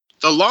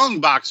The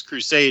Longbox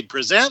Crusade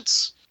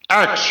presents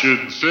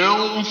Action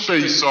Film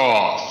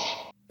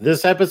Face-Off.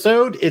 This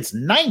episode, it's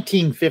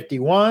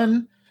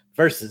 1951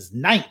 versus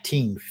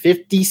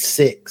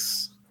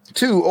 1956.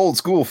 Two old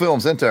school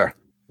films enter.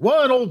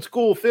 One old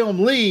school film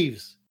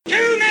leaves.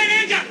 2 men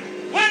enter,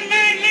 1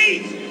 man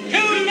leaves. 2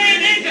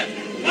 men enter,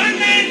 1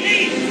 man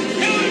leaves. 2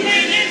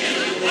 men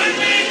enter, 1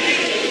 man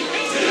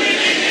leaves. 2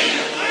 men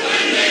enter, 1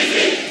 man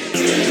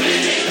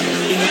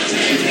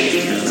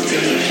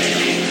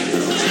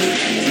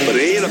But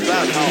it ain't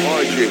about how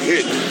hard you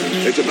hit.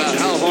 It's about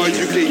how hard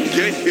you can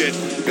get hit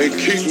and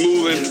keep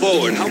moving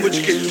forward. How much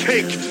you can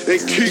take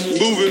and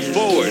keep moving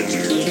forward.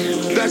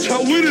 That's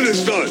how winning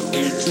is done.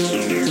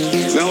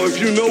 Now, if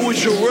you know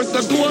what you're worth,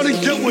 then go out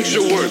and get what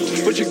you're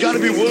worth. But you got to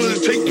be willing to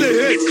take the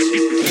hits.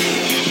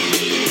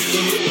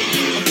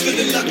 I'm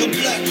feeling like a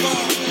black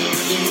ball.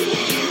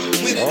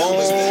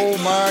 Oh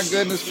my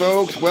goodness,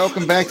 folks.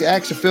 Welcome back to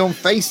Action Film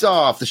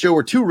Face-Off, the show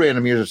where 2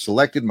 random years are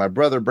selected. My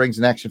brother brings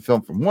an action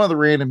film from one of the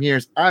random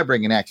years. I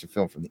bring an action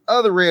film from the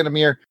other random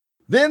year.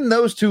 Then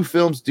those 2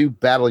 films do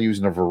battle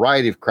using a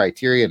variety of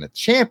criteria, and a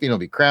champion will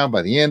be crowned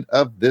by the end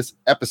of this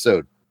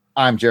episode.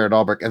 I'm Jared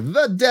Albrecht,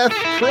 the Death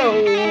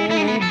Probe.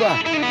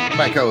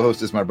 My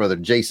co-host is my brother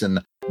Jason,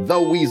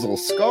 the Weasel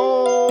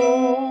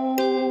Skull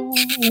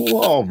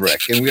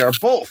Albrecht, and we are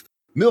both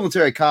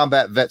military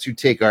combat vets who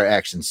take our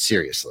actions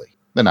seriously,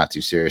 but not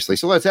too seriously.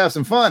 So let's have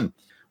some fun.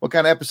 What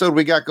kind of episode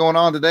we got going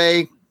on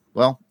today?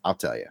 Well, I'll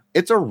tell you.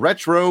 It's a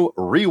retro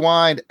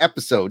rewind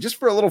episode. Just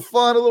for a little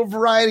fun, a little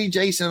variety,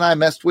 Jason and I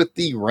messed with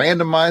the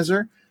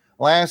randomizer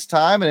last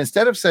time, and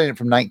instead of setting it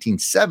from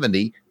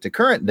 1970 to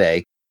current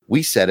day,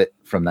 we set it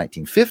from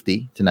 1950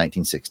 to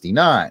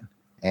 1969.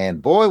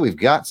 And boy, we've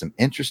got some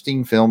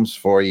interesting films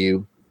for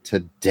you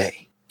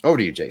today. Over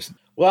to you, Jason.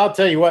 Well, I'll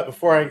tell you what,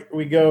 before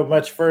we go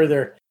much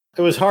further,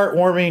 it was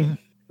heartwarming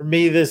for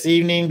me this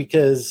evening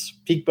because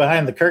peek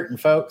behind the curtain,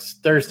 folks.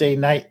 Thursday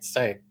nights,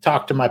 I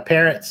talked to my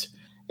parents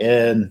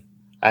and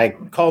I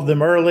called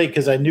them early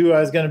because I knew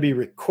I was going to be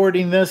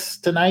recording this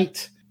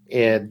tonight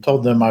and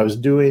told them I was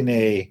doing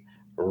a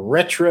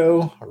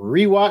retro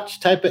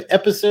rewatch type of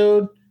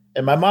episode.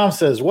 And my mom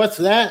says, "What's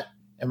that?"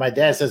 And my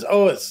dad says,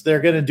 "Oh,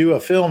 they're going to do a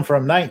film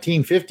from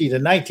 1950 to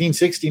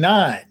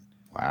 1969.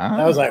 Wow.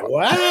 And I was like,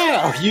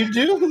 "Wow, you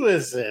do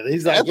listen."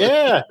 He's like,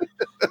 "Yeah."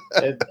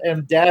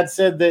 and Dad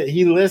said that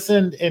he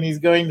listened and he's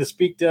going to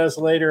speak to us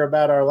later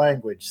about our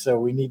language. So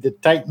we need to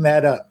tighten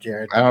that up,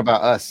 Jared. I don't know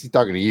about us. He's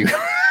talking to you.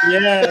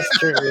 Yeah, that's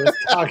true. He's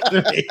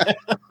talking to me.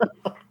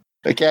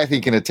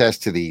 Kathy can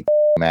attest to the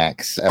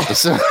Max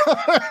episode.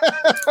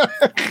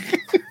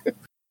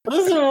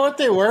 Listen to what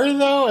they were,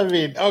 though. I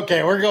mean,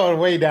 okay, we're going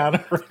way down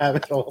a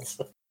rabbit hole.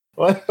 So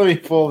let me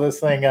pull this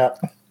thing up.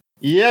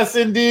 Yes,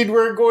 indeed,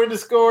 we're going to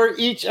score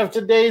each of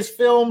today's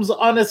films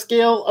on a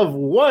scale of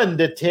 1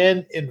 to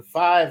 10 in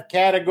 5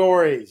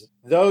 categories.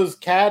 Those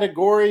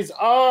categories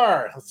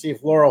are, let's see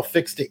if Laurel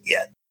fixed it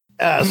yet.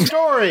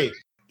 Story,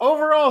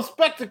 overall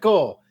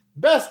spectacle,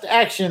 best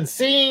action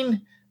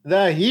scene,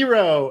 the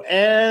hero,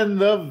 and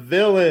the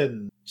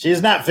villain.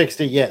 She's not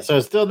fixed it yet, so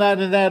it's still not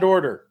in that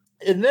order.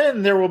 And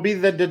then there will be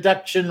the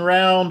deduction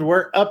round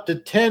where up to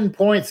 10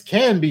 points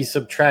can be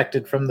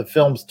subtracted from the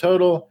film's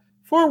total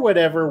for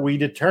whatever we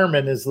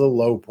determine is the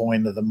low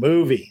point of the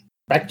movie.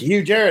 Back to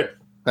you, Jared.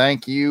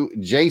 Thank you,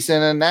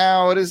 Jason. And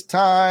now it is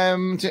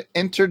time to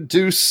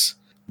introduce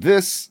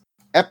this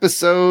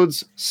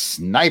episode's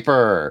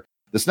sniper.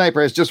 The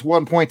sniper has just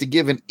 1 point to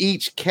give in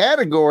each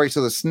category,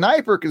 so the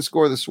sniper can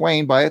score the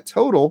Swain by a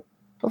total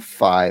of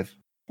 5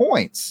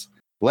 points.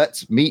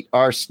 Let's meet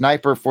our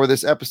sniper for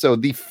this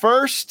episode. The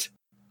first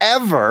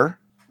ever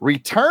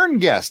return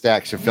guest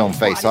Action Film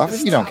Face-Off,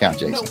 if you don't count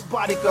Jason.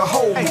 Nobody can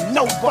hold me,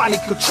 nobody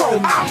control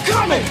me. I'm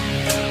coming.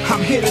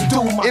 I'm here to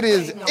do my It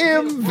is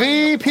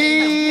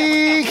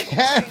MVP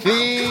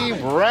Kathy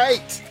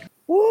Wright.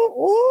 Whoop,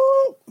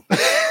 whoop.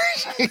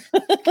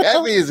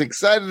 Kathy is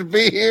excited to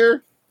be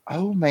here.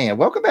 Oh, man.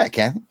 Welcome back,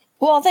 Kathy.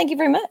 Well, thank you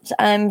very much.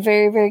 I'm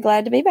very, very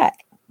glad to be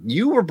back.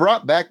 You were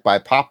brought back by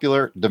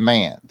popular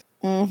demand.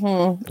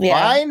 Mm-hmm. Yeah.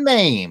 By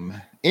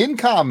name, in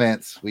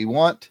comments, we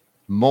want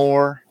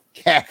more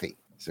Kathy.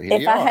 So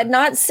here If I had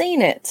not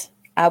seen it,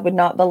 I would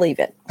not believe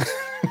it.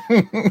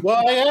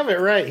 Well, I have it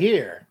right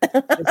here.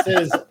 It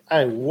says,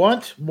 "I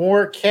want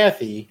more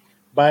Kathy"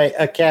 by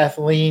a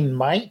Kathleen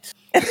Might.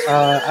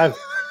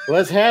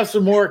 Let's have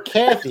some more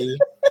Kathy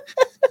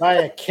by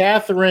a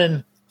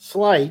Catherine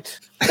Slight.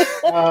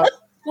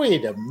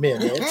 Wait a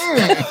minute.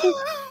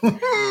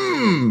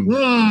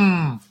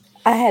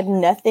 I had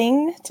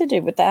nothing to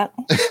do with that.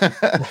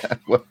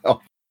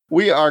 Well,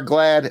 we are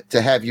glad to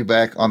have you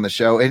back on the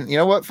show. And you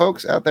know what,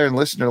 folks out there in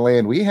listener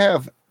land, we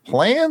have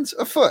plans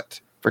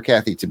afoot for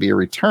Kathy to be a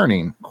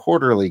returning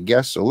quarterly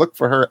guest. So look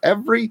for her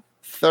every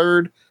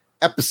 3rd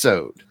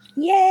episode.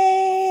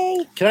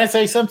 Yay! Can I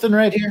say something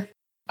right here?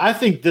 I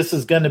think this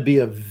is going to be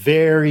a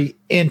very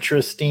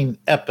interesting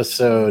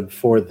episode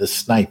for the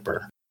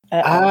sniper.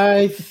 Uh-oh.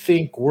 I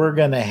think we're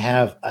going to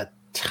have a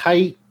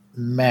tight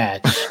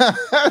match.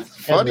 Funny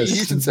And the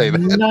you should say that.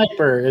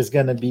 Sniper is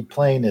going to be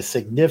playing a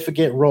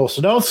significant role.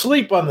 So don't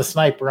sleep on the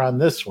sniper on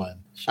this one.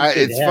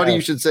 It's funny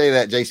you should say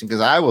that, Jason,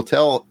 because I will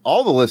tell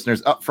all the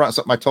listeners up front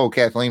something I told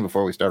Kathleen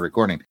before we started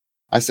recording.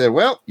 I said,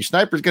 well, your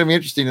sniper's going to be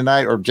interesting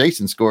tonight, or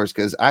Jason scores,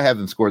 because I have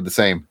them scored the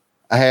same.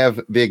 I have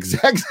the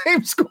exact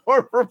same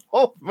score for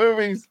both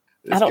movies.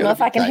 I don't know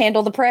if I can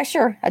handle the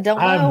pressure. I don't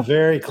know. I'm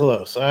very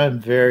close.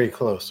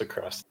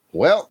 Across.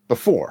 Well,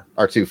 before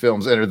our two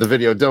films enter the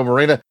Video Dome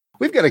Arena,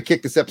 we've got to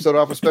kick this episode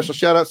off with special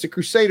shout outs to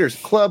Crusaders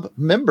Club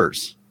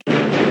members.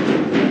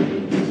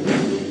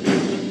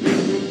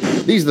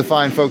 These are the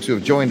fine folks who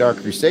have joined our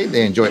crusade.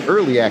 They enjoy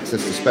early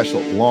access to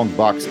special long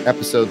box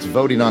episodes,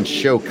 voting on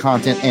show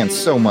content, and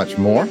so much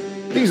more.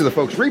 These are the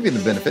folks reaping the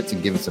benefits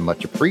and giving some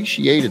much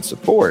appreciated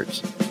support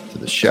to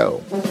the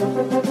show.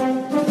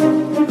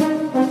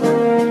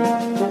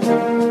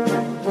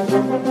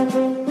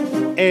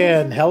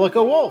 And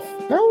Helica Wolf.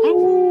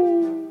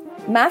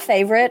 My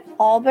favorite,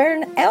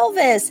 Auburn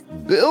Elvis.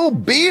 Bill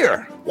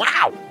Beer.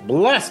 Wow.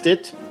 Blast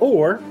it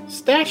or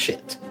stash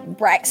it.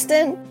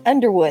 Braxton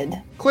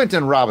Underwood.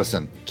 Clinton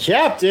Robinson.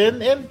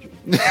 Captain and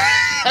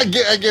I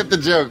get the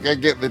joke.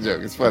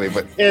 It's funny,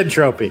 but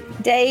Entropy.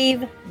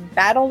 Dave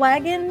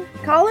Battlewagon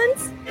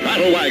Collins.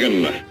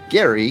 Battlewagon.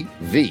 Gary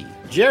V.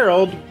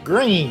 Gerald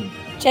Green.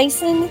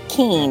 Jason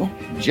Keene.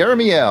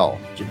 Jeremy L.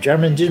 Jim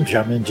German.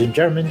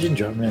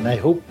 I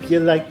hope you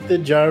like the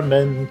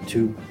German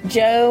too.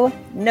 Joe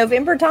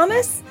November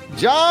Thomas.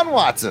 John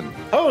Watson.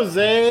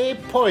 Jose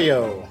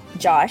Pollo.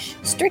 Josh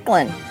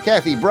Strickland.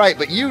 Kathy Bright,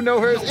 but you know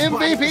her as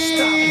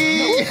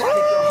MVP.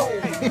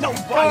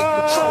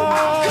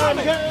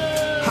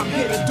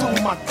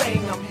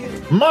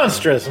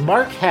 Monstrous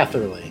Mark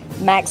Hatherley.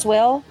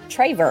 Maxwell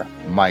Traver.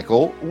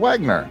 Michael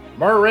Wagner.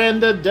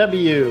 Miranda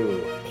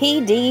W.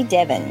 P.D.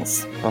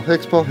 Devons. Paul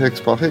Hicks.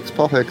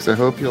 I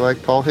hope you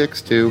like Paul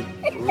Hicks too.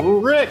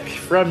 Rick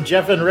from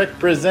Jeff and Rick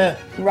Present.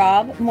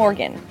 Rob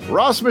Morgan.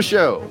 Ross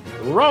Michaud.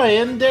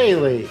 Ryan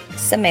Daly.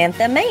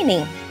 Samantha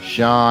Maney.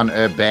 Sean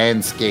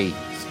Urbanski.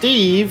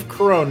 Steve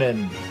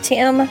Cronin.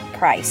 Tim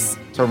Price.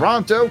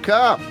 Toronto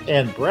Cop.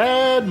 And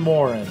Brad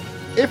Morin.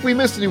 If we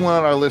missed anyone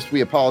on our list, we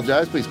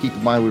apologize. Please keep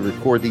in mind we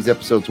record these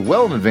episodes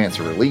well in advance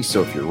of release,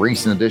 so if you're a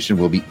recent edition,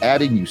 we'll be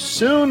adding you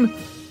soon.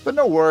 But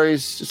no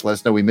worries. Just let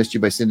us know we missed you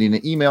by sending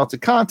an email to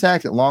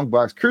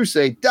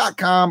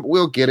contact@longboxcrusade.com.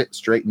 We'll get it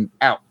straightened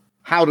out.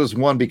 How does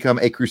one become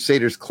a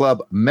Crusaders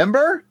Club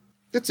member?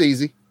 It's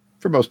easy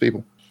for most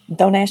people.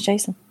 Don't ask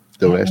Jason.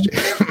 Don't ask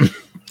Jason.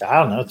 I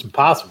don't know. It's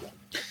impossible.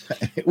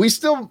 We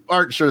still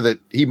aren't sure that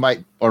he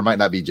might or might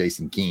not be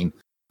Jason Keene.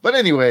 But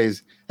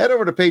anyways, head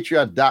over to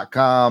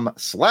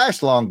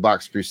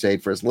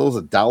patreon.com/longboxcrusade. For as little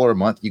as $1 a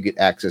month, you get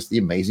access to the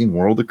amazing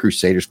world of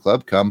Crusaders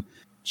Club. Come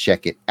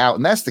check it out.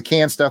 And that's the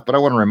canned stuff. But I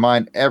want to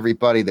remind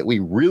everybody that we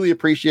really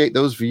appreciate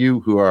those of you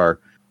who are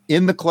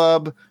in the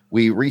club.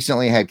 We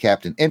recently had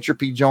Captain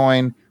Entropy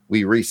join.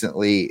 We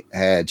recently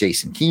had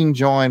Jason Keene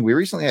join. We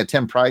recently had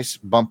Tim Price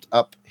bumped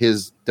up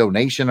his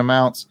donation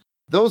amounts.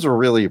 Those are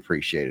really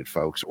appreciated,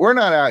 folks. We're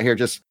not out here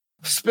just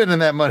spending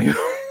that money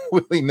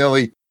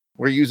willy-nilly.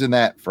 We're using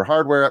that for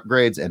hardware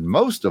upgrades. And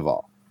most of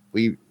all,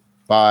 we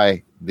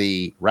buy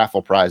the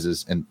raffle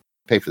prizes and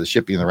pay for the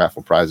shipping and the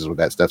raffle prizes with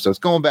that stuff. So it's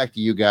going back to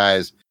you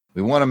guys.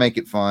 We want to make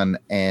it fun.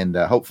 And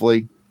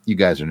hopefully you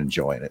guys are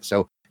enjoying it.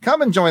 So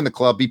come and join the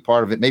club, be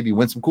part of it, maybe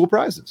win some cool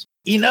prizes.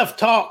 Enough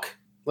talk.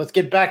 Let's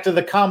get back to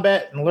the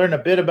combat and learn a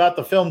bit about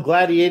the film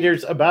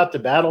Gladiators, about to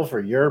battle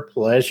for your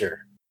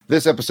pleasure.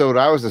 This episode,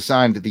 I was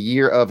assigned the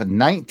year of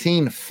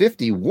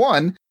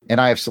 1951, and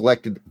I have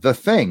selected The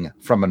Thing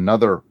from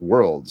Another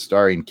World,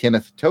 starring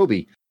Kenneth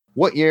Tobey.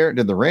 What year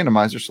did the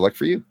randomizer select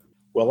for you?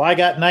 Well, I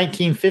got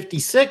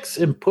 1956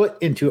 and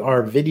put into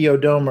our Video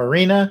Dome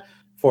Arena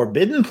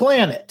Forbidden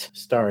Planet,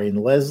 starring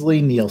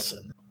Leslie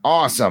Nielsen.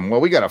 Awesome.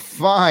 Well, we got a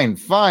fine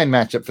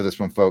matchup for this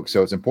one, folks.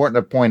 So it's important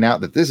to point out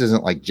that this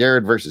isn't like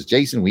Jared versus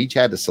Jason. We each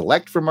had to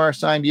select from our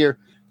assigned year.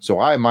 So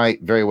I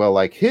might very well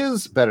like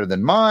his better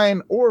than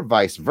mine, or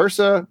vice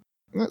versa.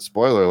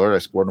 Spoiler alert, I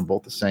scored them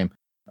both the same.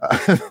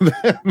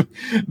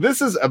 This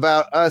is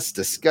about us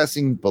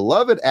discussing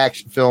beloved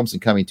action films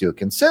and coming to a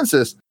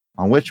consensus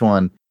on which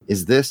one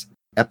is this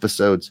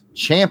episode's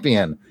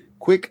champion.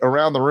 Quick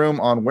around the room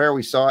on where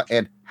we saw it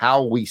and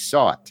how we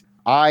saw it.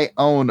 I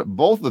own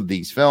both of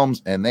these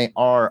films, and they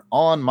are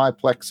on my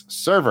Plex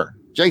server.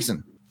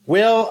 Jason.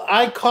 Well,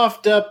 I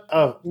coughed up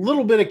a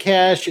little bit of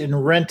cash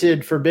and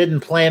rented Forbidden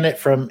Planet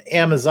from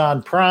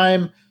Amazon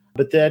Prime,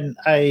 but then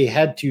I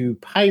had to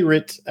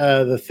pirate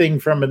The Thing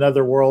from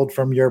Another World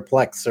from your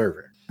Plex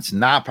server. It's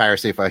not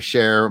piracy if I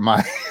share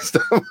my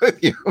stuff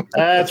with you.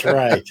 That's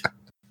right.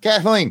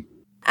 Kathleen.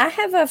 I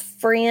have a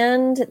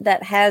friend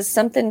that has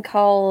something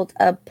called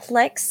a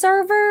Plex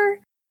server,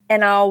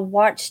 and I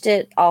watched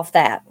it off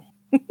that.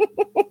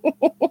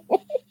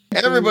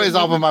 Everybody's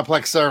off of my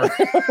Plex server.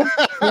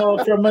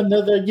 Well, from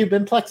another, you've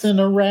been plexing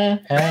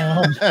around.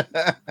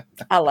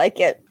 I like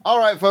it. All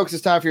right, folks,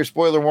 it's time for your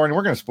spoiler warning.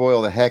 We're going to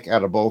spoil the heck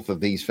out of both of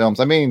these films.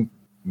 I mean,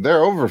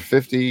 they're over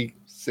 50,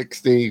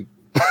 60,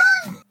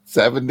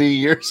 70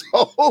 years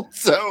old.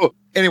 So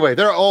anyway,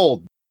 they're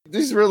old.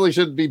 These really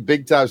shouldn't be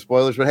big time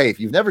spoilers, but hey, if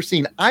you've never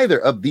seen either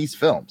of these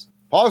films,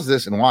 pause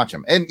this and watch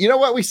them. And you know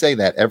what? We say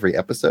that every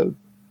episode.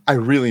 I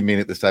really mean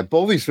it this time.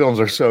 Both these films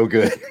are so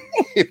good.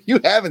 If you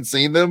haven't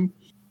seen them,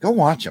 go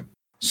watch them.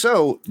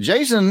 So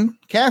Jason,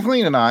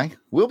 Kathleen, and I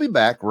will be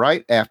back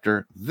right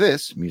after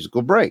this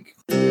musical break.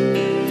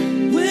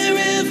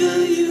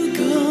 Wherever you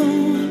go,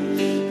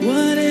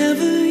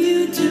 whatever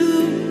you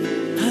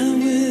do, I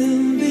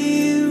will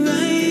be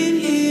right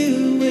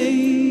here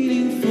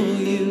waiting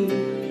for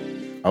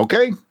you.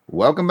 Okay,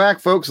 welcome back,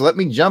 folks. Let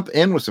me jump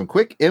in with some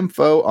quick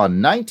info on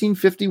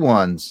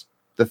 1951's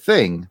The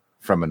Thing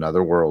from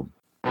Another World.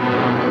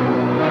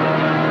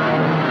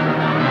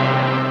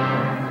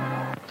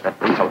 That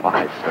thing's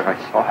alive, sir.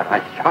 I saw it. I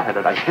shot at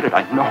it. I hit it.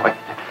 I know it.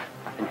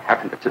 Nothing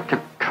happened. It just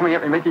kept coming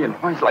at me, making a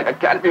noise like a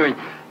cat mewing.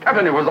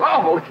 Captain, it was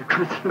awful. If you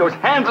could have seen those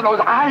hands and those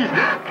eyes.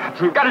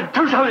 Captain, you've got to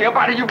do something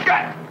about it. You've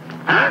got...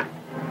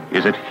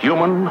 Is it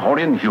human or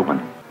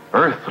inhuman?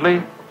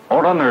 Earthly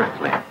or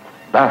unearthly?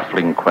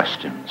 Baffling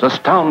questions,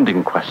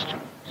 astounding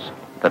questions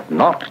that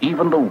not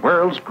even the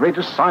world's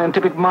greatest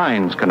scientific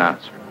minds can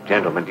answer.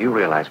 Gentlemen, do you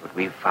realize what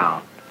we've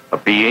found? A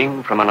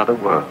being from another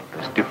world,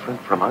 as different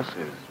from us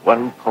as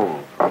one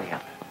pole from the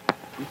other.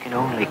 We can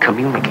only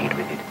communicate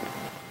with it.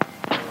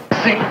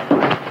 See?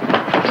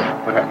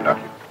 What happened,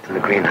 Doctor? In the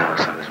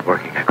greenhouse, I was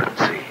working. I couldn't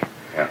see.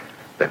 Yeah.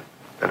 Then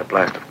a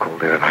blast of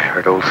cold air, and I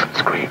heard Olson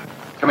scream.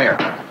 Come here.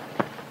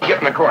 Get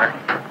in the corner.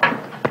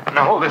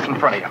 Now hold this in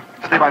front of you.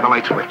 Stay by the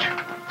light switch.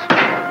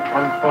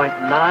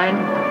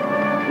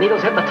 1.9.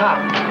 Needles hit the top.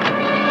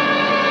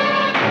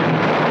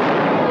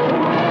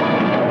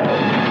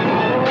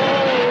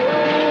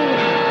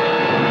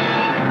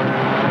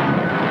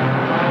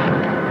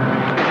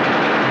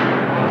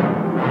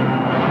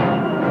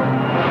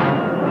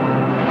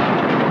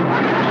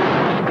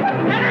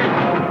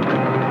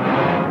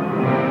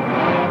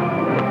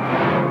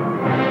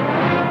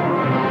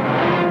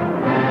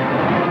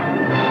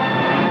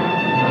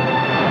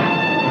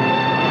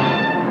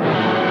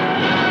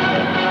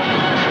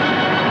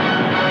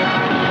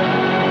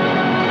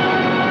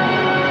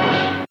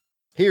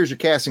 Here's your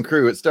cast and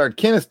crew. It starred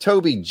Kenneth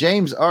Tobey,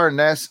 James R.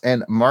 Ness,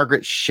 and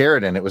Margaret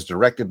Sheridan. It was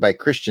directed by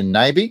Christian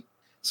Nyby.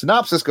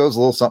 Synopsis goes a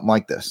little something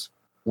like this.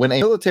 When a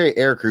military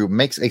aircrew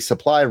makes a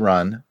supply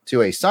run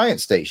to a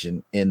science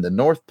station in the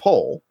North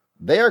Pole,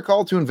 they are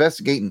called to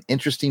investigate an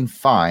interesting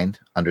find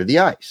under the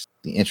ice.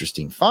 The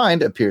interesting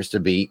find appears to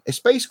be a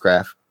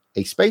spacecraft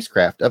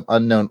of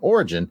unknown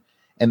origin,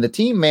 and the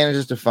team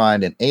manages to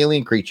find an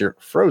alien creature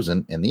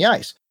frozen in the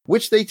ice,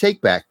 which they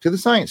take back to the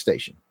science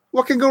station.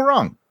 What can go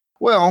wrong?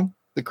 Well,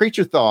 the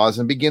creature thaws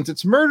and begins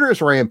its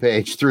murderous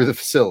rampage through the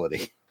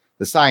facility.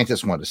 The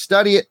scientists want to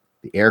study it.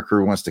 The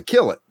aircrew wants to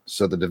kill it.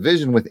 So the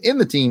division within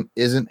the team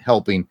isn't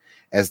helping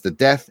as the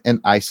death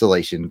and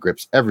isolation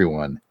grips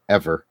everyone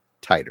ever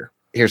tighter.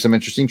 Here's some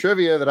interesting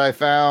trivia that I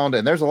found,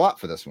 and there's a lot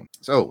for this one.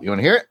 So you want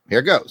to hear it? Here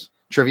it goes.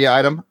 Trivia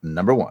item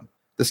number 1.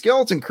 The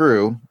skeleton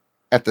crew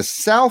at the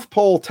South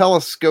Pole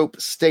Telescope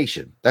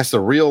Station, that's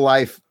the real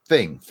life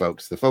thing,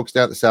 folks. The folks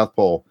down at the South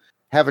Pole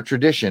have a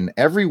tradition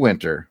every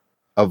winter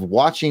of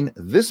watching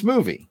this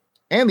movie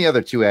and the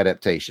other 2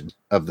 adaptations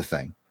of The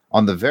Thing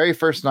on the very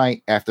first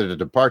night after the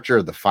departure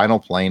of the final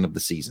plane of the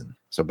season.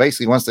 So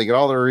basically, once they get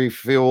all their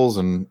refuels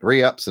and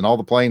re-ups and all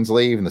the planes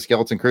leave and the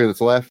skeleton crew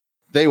that's left,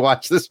 they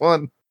watch this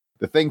one,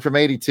 The Thing from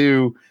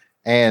 82,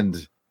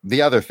 and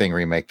the other Thing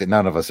remake that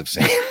none of us have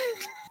seen.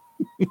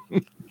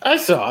 I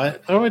saw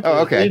it. I went to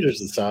the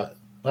theaters and saw it.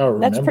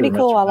 That's pretty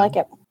cool. I like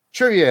it.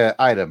 Trivia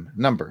item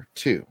number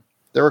 2.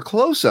 There were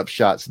close-up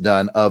shots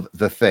done of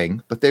The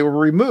Thing, but they were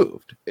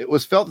removed. It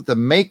was felt that the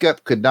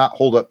makeup could not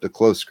hold up to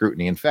close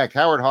scrutiny. In fact,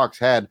 Howard Hawks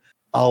had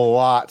a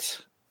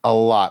lot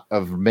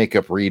of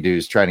makeup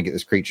redos trying to get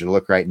this creature to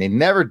look right, and they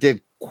never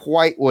did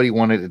quite what he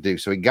wanted to do,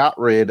 so he got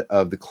rid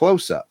of the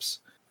close-ups.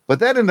 But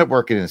that ended up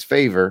working in his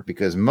favor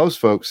because most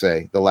folks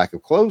say the lack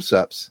of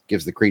close-ups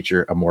gives the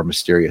creature a more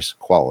mysterious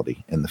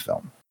quality in the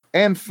film.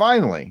 And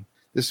finally,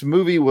 this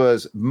movie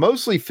was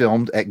mostly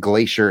filmed at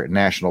Glacier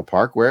National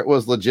Park, where it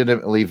was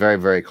legitimately very,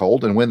 very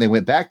cold. And when they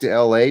went back to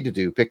LA to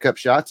do pickup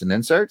shots and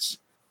inserts,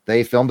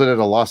 they filmed it at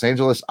a Los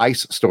Angeles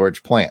ice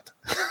storage plant.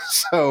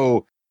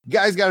 So you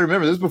guys got to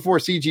remember, this is before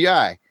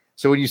CGI.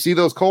 So when you see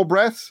those cold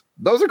breaths,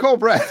 those are cold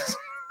breaths.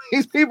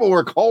 These people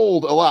were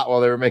cold a lot while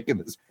they were making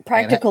this.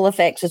 Practical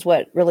effects is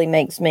what really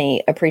makes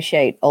me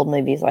appreciate old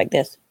movies like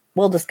this.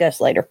 We'll discuss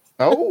later.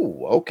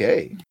 Oh,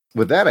 okay.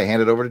 With that, I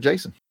hand it over to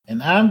Jason.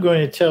 And I'm going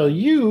to tell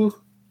you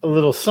a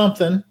little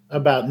something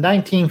about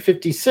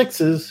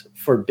 1956's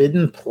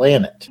Forbidden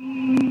Planet.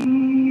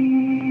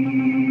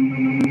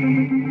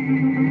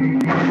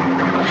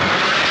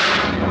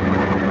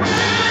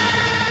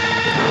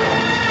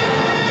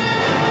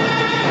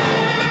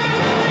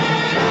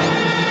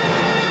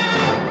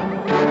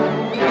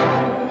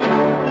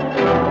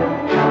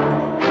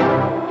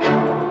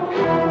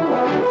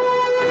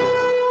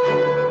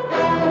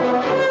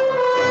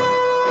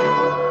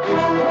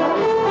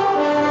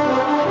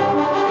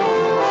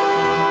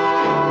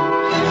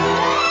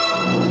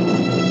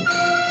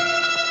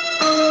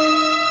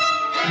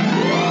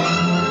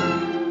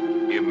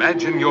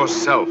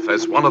 yourself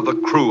as one of the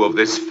crew of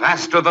this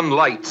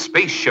faster-than-light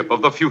spaceship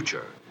of the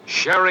future,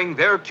 sharing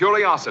their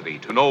curiosity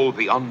to know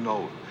the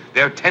unknown,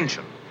 their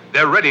tension,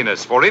 their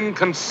readiness for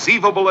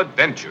inconceivable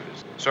adventures.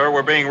 Sir,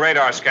 we're being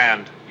radar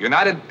scanned.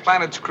 United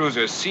Planets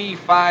cruiser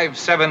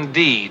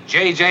C-57D,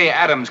 J.J.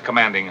 Adams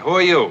commanding. Who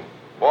are you?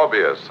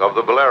 Morbius of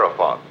the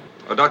Bellerophon.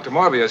 Oh, Dr.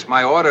 Morbius,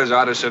 my orders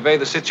are to survey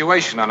the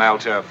situation on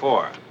Altair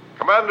 4.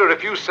 Commander,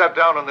 if you set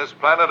down on this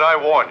planet, I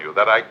warn you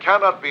that I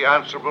cannot be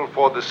answerable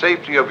for the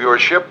safety of your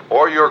ship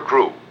or your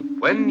crew.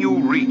 When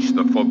you reach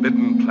the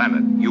Forbidden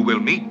Planet, you will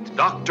meet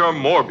Dr.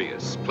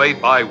 Morbius, played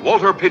by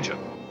Walter Pidgeon.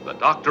 The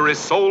Doctor is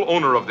sole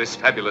owner of this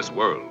fabulous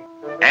world.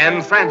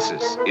 Anne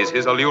Francis is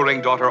his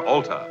alluring daughter,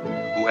 Alta,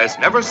 who has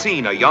never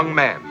seen a young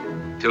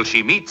man till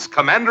she meets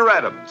Commander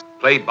Adams,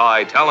 played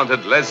by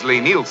talented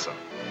Leslie Nielsen.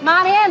 Come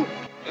on in.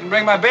 Didn't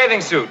bring my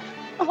bathing suit.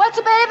 What's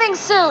a bathing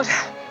suit?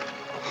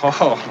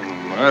 Oh,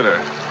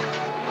 murder.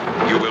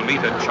 You will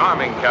meet a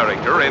charming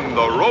character in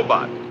The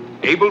Robot,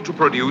 able to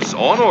produce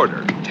on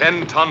order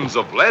 10 tons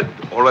of lead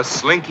or a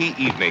slinky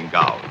evening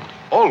gown.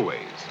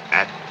 Always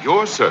at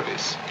your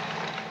service.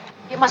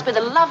 It must be the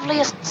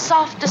loveliest,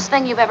 softest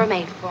thing you've ever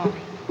made for me.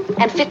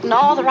 And fit in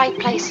all the right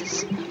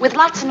places, with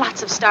lots and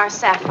lots of star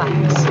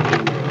sapphires.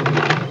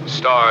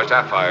 Star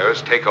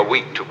sapphires take a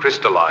week to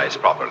crystallize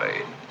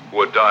properly.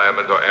 Would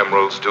diamond or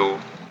emeralds do?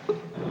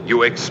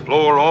 You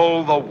explore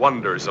all the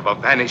wonders of a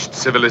vanished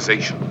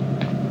civilization.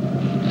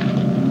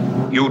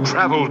 You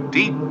travel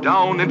deep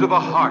down into the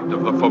heart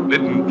of the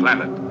Forbidden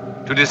Planet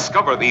to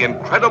discover the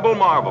incredible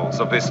marvels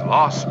of this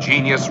lost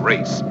genius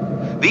race.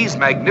 These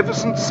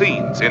magnificent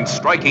scenes in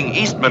striking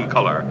Eastman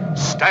color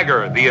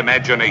stagger the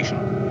imagination.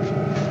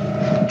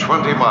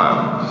 20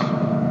 miles.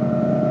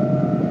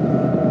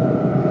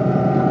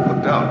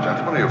 Look down,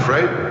 gentlemen. Are you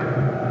afraid?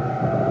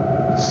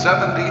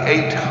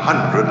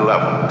 7,800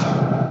 level.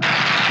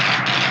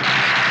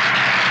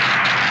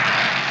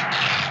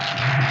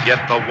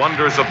 Yet the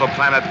wonders of the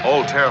planet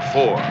Altair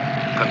 4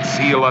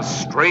 conceal a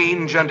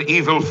strange and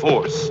evil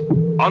force,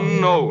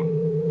 unknown,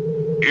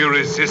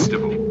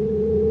 irresistible.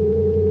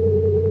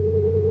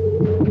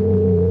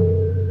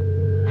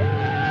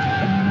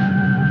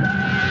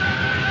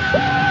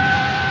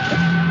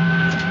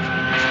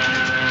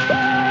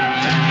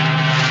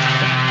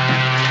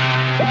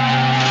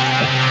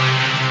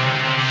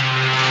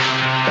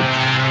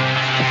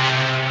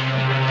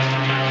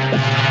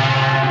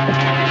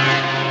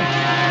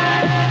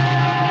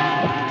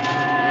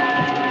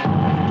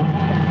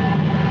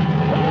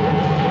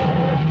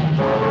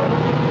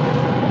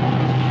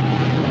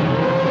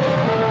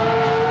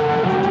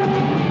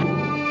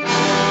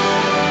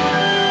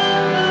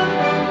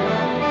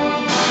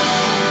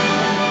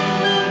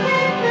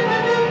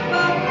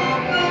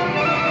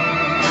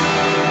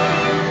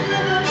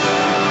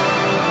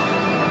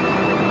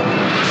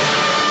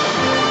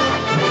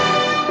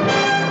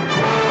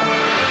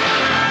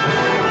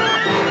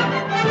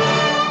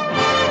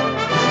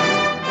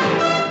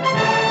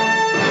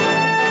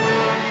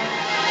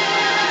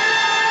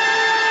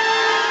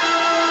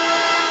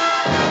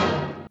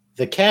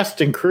 The cast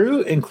and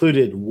crew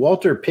included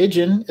Walter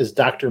Pidgeon as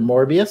Dr.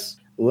 Morbius,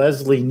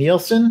 Leslie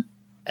Nielsen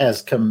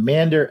as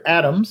Commander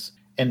Adams,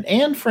 and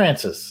Anne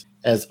Francis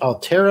as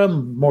Altera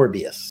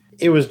Morbius.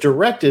 It was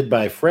directed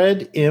by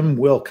Fred M.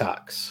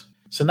 Wilcox.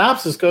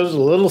 Synopsis goes a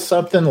little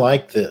something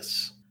like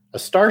this. A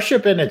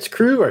starship and its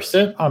crew are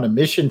sent on a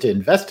mission to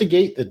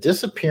investigate the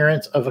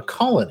disappearance of a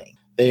colony.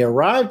 They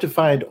arrive to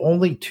find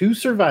only 2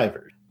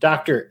 survivors,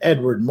 Dr.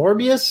 Edward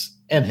Morbius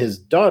and his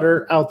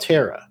daughter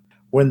Altera.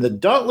 When the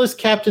dauntless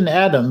Captain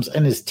Adams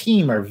and his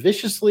team are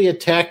viciously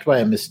attacked by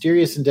a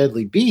mysterious and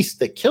deadly beast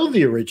that killed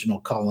the original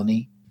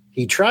colony,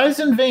 he tries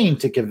in vain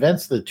to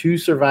convince the 2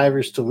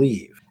 survivors to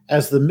leave.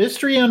 As the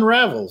mystery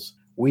unravels,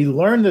 we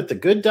learn that the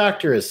good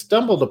doctor has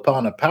stumbled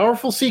upon a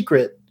powerful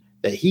secret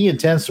that he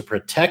intends to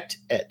protect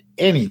at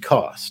any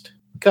cost.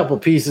 A couple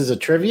pieces of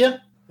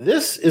trivia.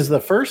 This is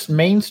the first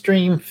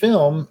mainstream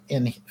film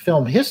in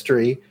film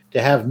history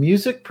to have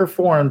music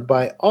performed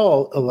by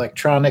all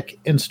electronic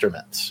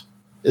instruments.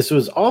 This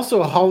was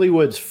also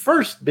Hollywood's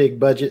first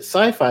big-budget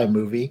sci-fi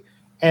movie,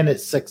 and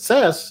its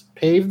success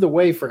paved the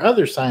way for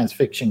other science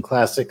fiction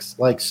classics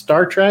like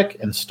Star Trek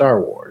and Star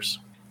Wars.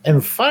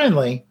 And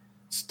finally,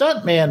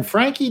 stuntman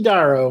Frankie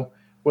Darro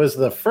was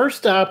the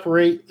first to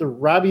operate the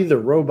Robbie the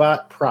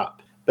Robot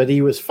prop, but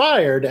he was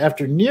fired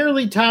after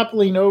nearly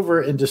toppling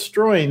over and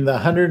destroying the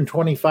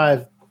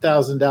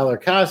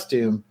 $125,000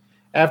 costume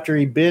after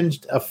he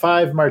binged a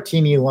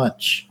 5-martini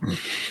lunch.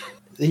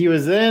 He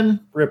was then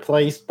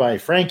replaced by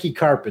Frankie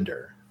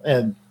Carpenter.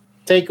 And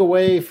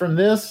takeaway from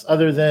this,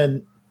 other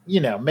than,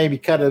 maybe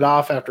cut it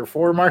off after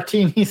 4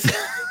 martinis,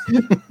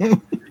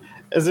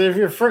 as if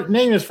your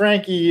name is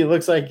Frankie, it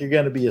looks like you're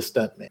going to be a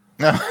stuntman.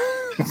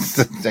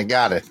 I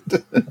got it.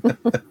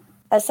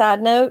 A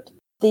side note,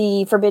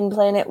 the Forbidden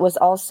Planet was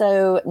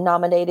also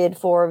nominated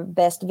for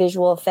Best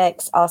Visual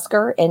Effects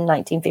Oscar in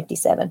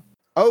 1957.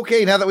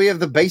 Okay, now that we have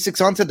the basics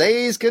on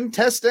today's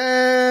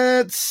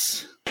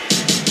contestants.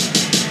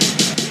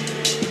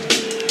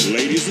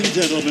 Ladies and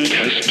gentlemen,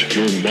 Test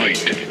your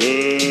might.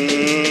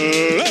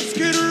 Let's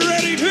get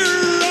ready to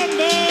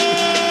rumble!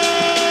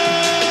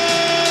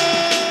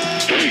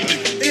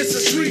 It's a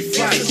street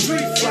fight,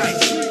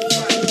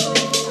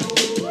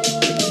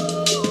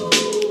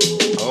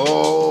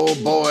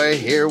 Oh boy,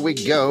 here we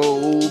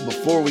go.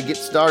 Before we get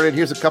started,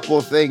 here's a couple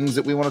of things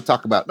that we want to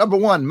talk about. Number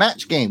one,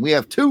 match game. We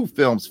have 2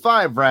 films,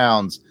 5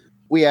 rounds.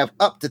 We have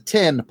up to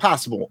 10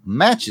 possible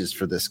matches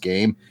for this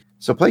game.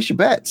 So place your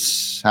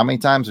bets. How many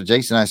times are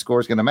Jason and I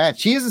scores going to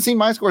match? He hasn't seen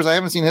my scores. I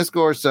haven't seen his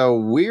scores. So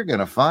we're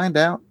going to find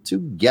out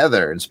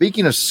together. And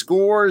speaking of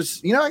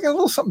scores, I got a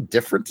little something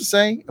different to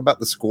say about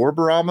the score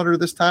barometer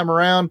this time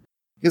around,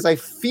 because I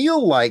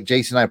feel like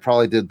Jason and I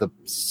probably did the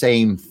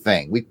same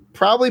thing. We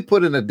probably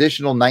put an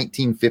additional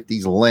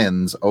 1950s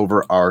lens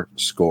over our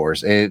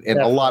scores and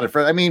a lot of,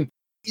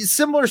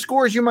 similar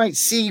scores you might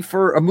see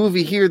for a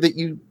movie here that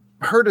you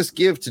heard us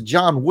give to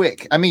John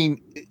Wick. I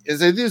mean, is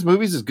these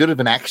movies as good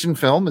of an action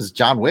film as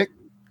John Wick?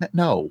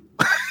 No.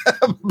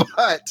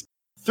 But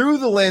through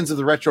the lens of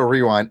the Retro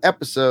Rewind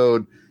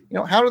episode,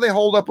 how do they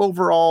hold up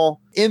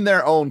overall in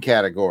their own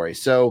category?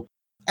 So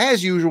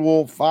as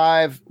usual,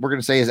 5, we're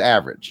going to say is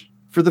average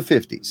for the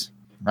 50s,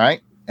 right?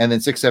 And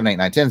then 6, 7, 8,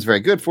 9, 10 is very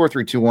good. 4,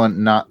 3, 2,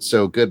 1, not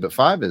so good. But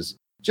 5 is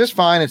just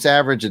fine. It's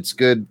average. It's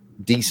good,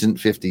 decent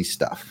 50s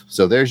stuff.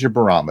 So there's your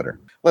barometer.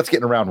 Let's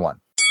get in round 1.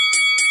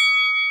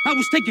 I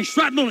was taking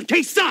shrapnel and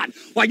K-Sod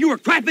while you were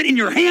crapping in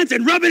your hands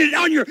and rubbing it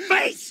on your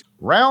face.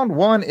 Round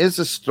 1 is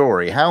a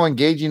story. How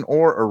engaging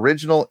or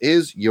original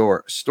is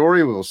your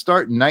story? We will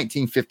start in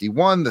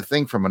 1951, The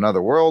Thing from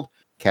Another World.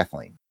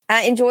 Kathleen.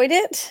 I enjoyed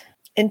it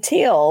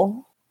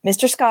until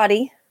Mr.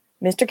 Scotty,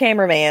 Mr.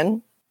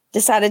 Cameraman,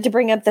 decided to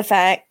bring up the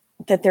fact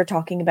that they're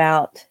talking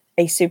about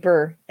a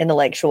super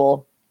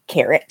intellectual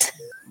carrot.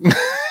 They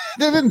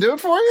didn't do it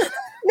for you?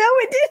 No,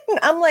 it didn't.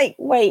 I'm like,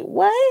 wait,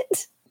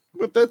 what?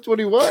 But that's what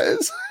he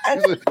was.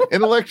 He's an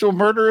intellectual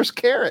murderous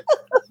carrot.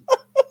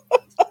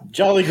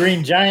 Jolly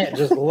Green Giant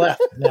just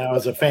left now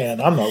as a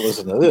fan. I'm not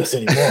listening to this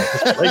anymore.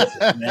 It's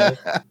racist, man.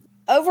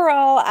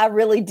 Overall, I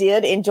really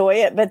did enjoy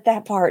it, but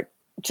that part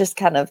just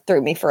kind of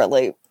threw me for a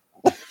loop.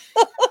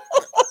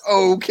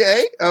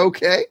 Okay.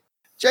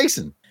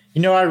 Jason.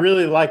 I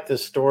really like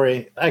this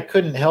story. I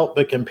couldn't help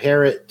but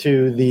compare it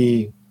to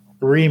the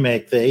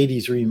remake, the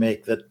 80s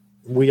remake that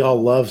we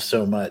all love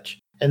so much.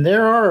 And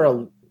there are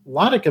a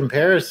lot of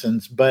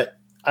comparisons, but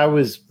I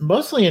was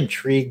mostly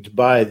intrigued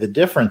by the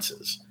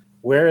differences.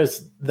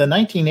 Whereas the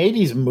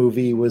 1980s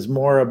movie was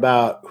more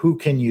about who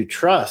can you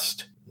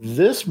trust,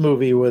 this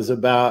movie was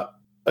about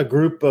a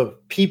group of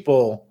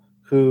people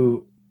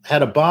who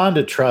had a bond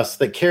of trust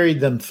that carried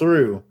them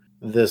through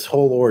this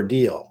whole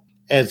ordeal.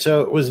 And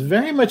so it was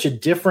very much a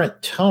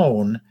different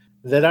tone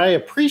that I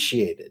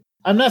appreciated.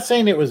 I'm not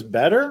saying it was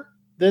better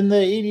than the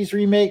 80s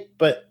remake,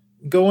 but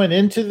going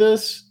into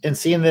this and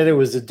seeing that it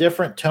was a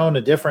different tone,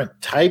 a different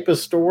type of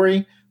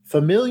story,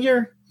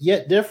 familiar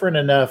yet different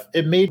enough,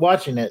 it made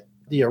watching it,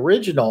 the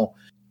original,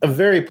 a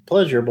very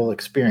pleasurable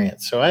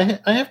experience. So I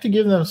have to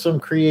give them some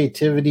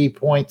creativity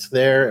points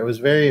there. It was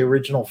very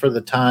original for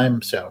the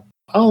time, so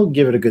I'll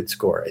give it a good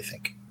score, I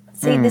think.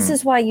 See, this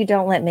is why you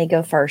don't let me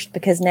go first,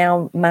 because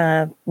now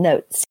my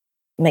notes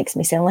makes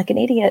me sound like an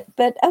idiot,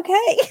 but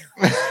okay.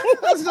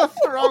 There's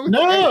nothing wrong with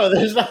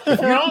there's nothing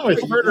wrong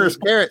with murderous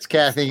carrots,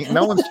 Kathy.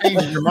 No one's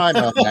changing your mind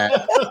on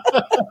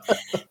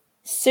that.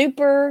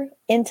 Super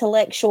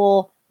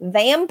intellectual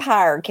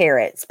vampire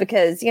carrots,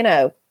 because,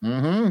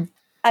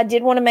 I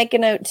did want to make a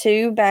note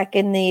too, back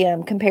in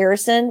the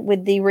comparison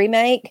with the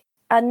remake.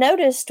 I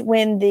noticed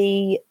when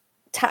the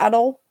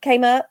title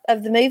came up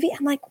of the movie,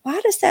 I'm like,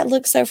 why does that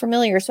look so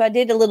familiar? So I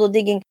did a little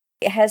digging.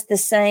 It has the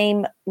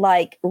same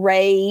like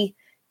Ray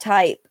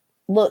type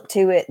look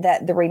to it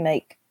that the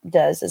remake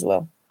does as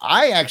well.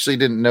 I actually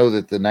didn't know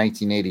that the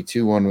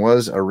 1982 one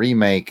was a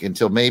remake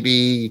until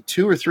maybe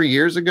 2 or 3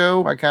 years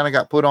ago. I kind of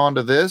got put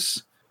onto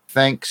this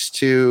thanks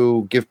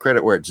to, give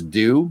credit where it's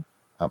due,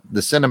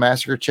 the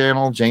Cinemassacre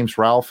channel, James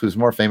Ralph, who's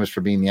more famous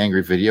for being the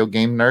angry video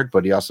game nerd,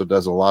 but he also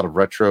does a lot of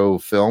retro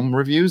film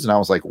reviews. And I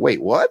was like,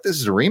 wait, what? This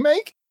is a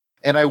remake?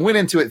 And I went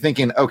into it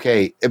thinking,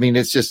 okay, I mean,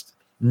 it's just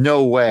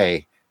no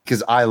way,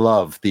 because I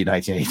love the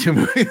 1982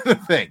 movie, The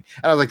Thing.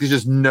 And I was like, there's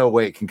just no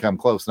way it can come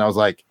close. And I was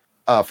like,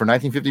 for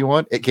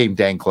 1951, it came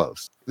dang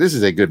close. This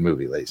is a good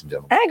movie, ladies and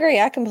gentlemen. I agree.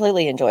 I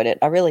completely enjoyed it.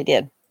 I really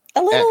did.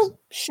 A little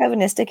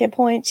chauvinistic at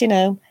points,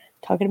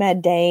 talking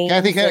about Dane.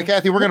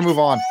 Kathy, we're going to move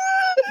on.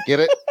 Get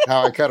it?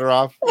 How I cut her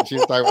off? She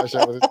was talking about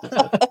chauvinistic.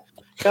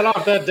 Cut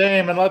off that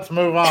dame and let's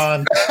move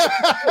on.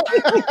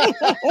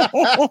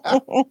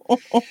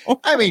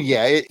 I mean,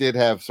 yeah, it did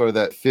have sort of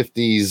that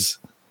 50s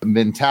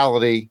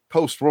mentality,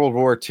 post-World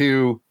War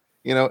II.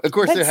 Of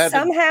course, but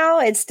somehow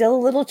it's still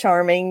a little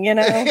charming,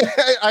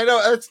 I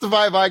know, that's the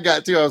vibe I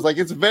got too. I was like,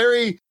 it's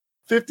very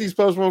 50s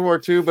post-World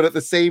War II, but at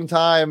the same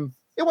time,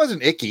 it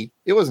wasn't icky.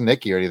 It wasn't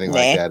icky or anything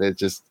like that.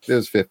 It was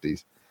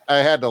 50s. I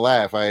had to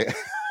laugh. I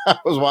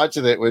was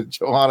watching it with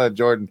Johanna and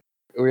Jordan.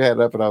 We had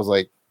it up and I was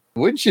like,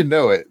 Wouldn't you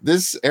know it?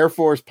 This Air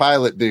Force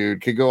pilot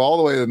dude could go all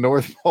the way to the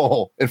North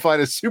Pole and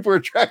find a super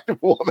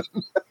attractive woman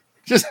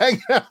just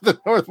hanging out in the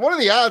North. What are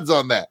the odds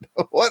on that?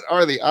 What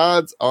are the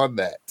odds on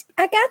that?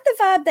 I got the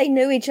vibe they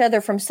knew each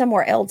other from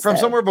somewhere else. From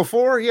somewhere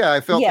before? Yeah, I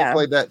felt they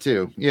played that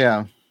too.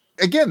 Yeah.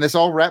 Again, this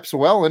all wraps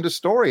well into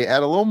story.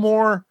 Add a little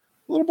more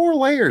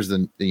layers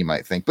than you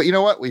might think. But you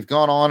know what? We've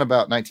gone on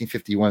about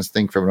 1951's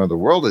Thing from Another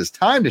World. It's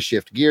time to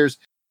shift gears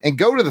and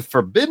go to the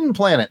Forbidden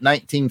Planet,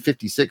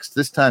 1956.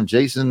 This time,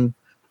 Jason,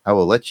 I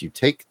will let you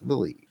take the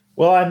lead.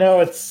 Well, I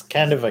know it's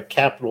kind of a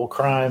capital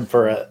crime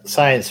for a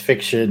science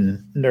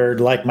fiction nerd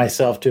like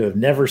myself to have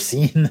never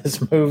seen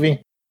this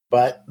movie,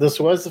 but this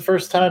was the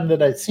first time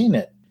that I'd seen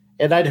it.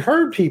 And I'd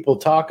heard people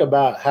talk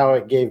about how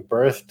it gave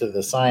birth to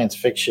the science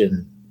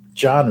fiction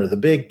genre, the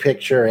big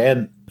picture,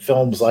 and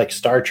films like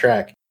Star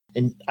Trek.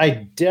 And I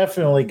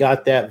definitely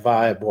got that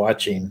vibe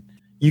watching.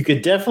 You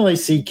could definitely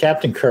see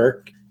Captain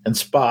Kirk and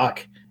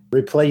Spock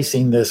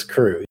replacing this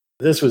crew.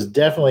 This was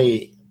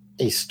definitely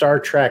a Star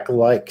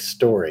Trek-like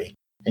story,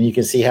 and you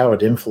can see how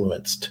it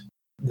influenced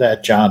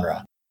that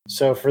genre.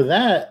 So for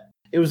that,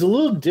 it was a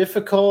little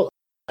difficult.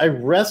 I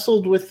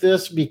wrestled with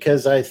this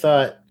because I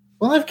thought,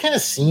 well, I've kind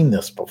of seen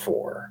this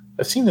before.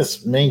 I've seen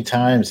this many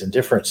times in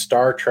different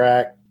Star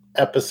Trek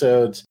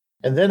episodes,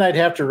 and then I'd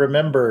have to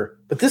remember,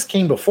 but this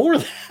came before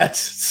that.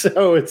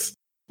 So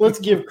let's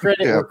give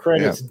credit where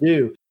credit's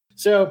due.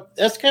 So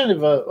that's kind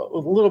of a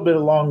little bit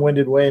of a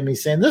long-winded way of me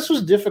saying this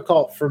was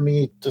difficult for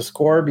me to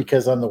score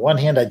because on the one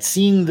hand, I'd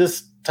seen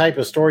this type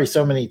of story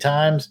so many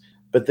times,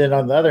 but then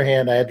on the other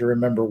hand, I had to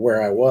remember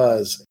where I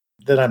was,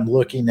 that I'm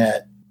looking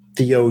at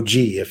the OG,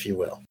 if you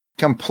will.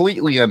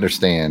 Completely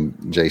understand,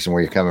 Jason,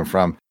 where you're coming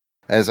from.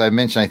 As I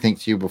mentioned, I think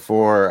to you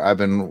before, I've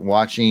been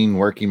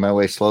working my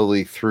way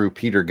slowly through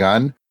Peter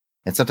Gunn.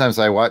 And sometimes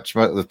I watch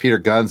the Peter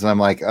Gunns and I'm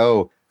like,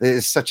 oh,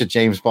 it's such a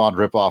James Bond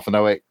ripoff.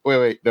 And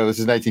wait, no, this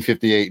is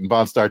 1958 and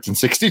Bond starts in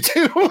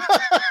 62.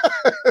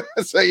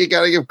 So you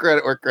got to give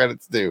credit where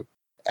credit's due.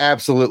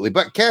 Absolutely.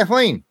 But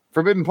Kathleen,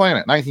 Forbidden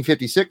Planet,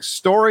 1956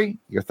 story,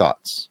 your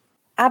thoughts?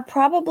 I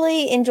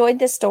probably enjoyed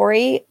this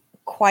story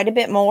quite a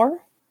bit more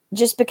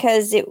just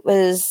because it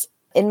was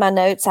in my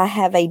notes. I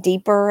have a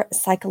deeper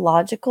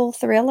psychological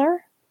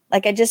thriller.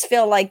 Like, I just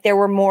feel like there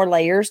were more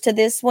layers to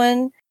this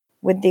one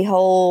with the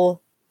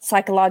whole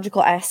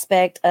psychological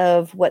aspect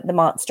of what the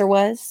monster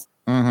was.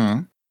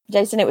 Mm-hmm.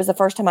 Jason, it was the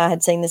first time I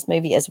had seen this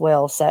movie as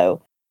well.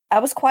 So I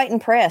was quite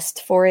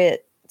impressed for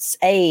its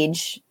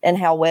age and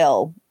how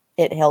well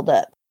it held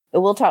up.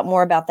 But we'll talk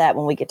more about that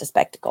when we get to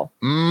Spectacle.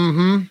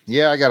 Mm-hmm.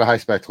 Yeah, I got a high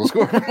Spectacle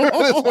score for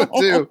this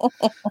one too.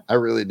 I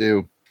really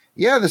do.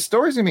 Yeah, the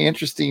story's going to be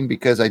interesting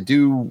because I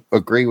do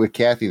agree with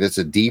Kathy. That's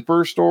a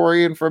deeper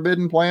story in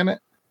Forbidden Planet.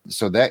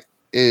 So that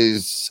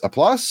is a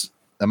plus.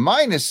 The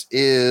minus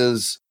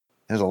is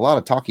there's a lot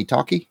of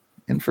talky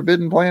in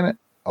Forbidden Planet,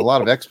 a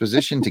lot of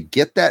exposition to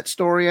get that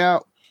story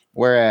out.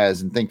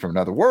 Whereas in Thing from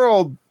Another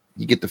World,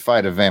 you get to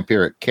fight a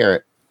vampiric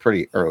carrot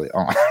pretty early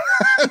on.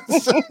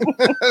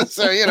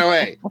 So,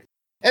 hey.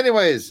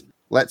 Anyways,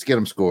 let's get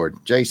them scored.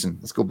 Jason,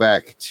 let's go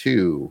back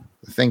to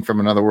The Thing from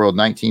Another World,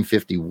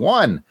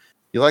 1951.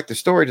 You like the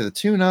story to the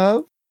tune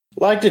of?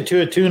 Liked it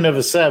to a tune of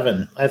a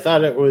 7. I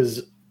thought it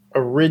was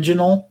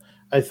original.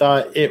 I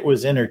thought it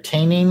was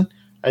entertaining.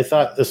 I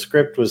thought the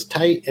script was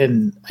tight,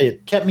 and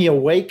it kept me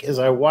awake as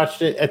I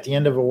watched it at the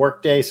end of a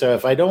workday. So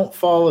if I don't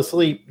fall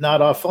asleep,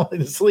 not off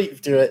falling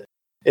asleep to it,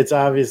 it's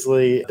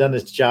obviously done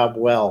its job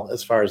well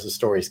as far as the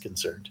story is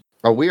concerned.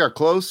 Oh, we are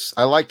close.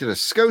 I liked it a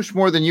skosh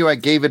more than you. I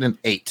gave it an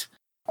 8,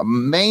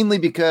 mainly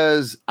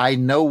because I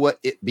know what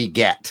it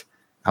begat.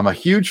 I'm a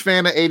huge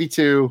fan of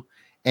 82,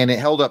 and it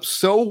held up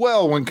so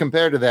well when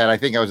compared to that. I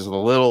think I was just a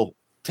little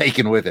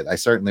taken with it. I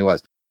certainly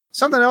was.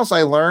 Something else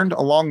I learned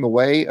along the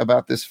way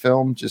about this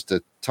film, just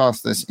to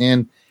toss this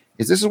in,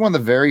 is this is one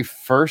of the very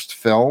first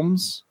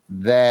films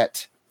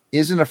that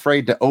isn't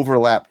afraid to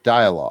overlap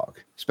dialogue,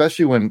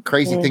 especially when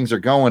crazy things are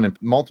going and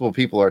multiple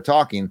people are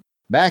talking.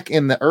 Back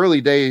in the early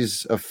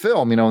days of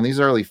film, in these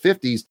early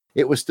 50s,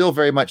 it was still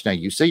very much, now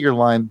you say your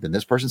line, then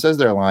this person says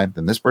their line,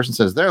 then this person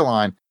says their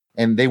line,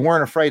 and they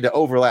weren't afraid to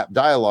overlap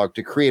dialogue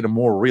to create a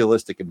more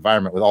realistic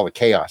environment with all the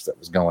chaos that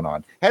was going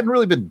on. Hadn't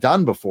really been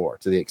done before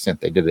to the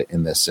extent they did it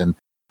in this, and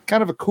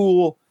kind of a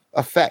cool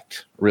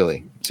effect,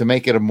 really, to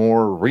make it a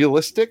more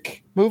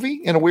realistic movie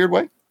in a weird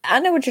way. I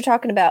know what you're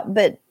talking about,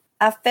 but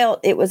I felt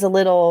it was a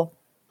little,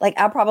 like,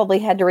 I probably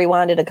had to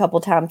rewind it a couple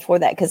times for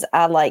that because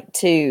I like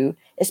to,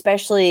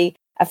 especially,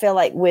 I feel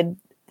like with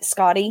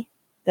Scotty,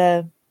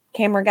 the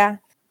camera guy,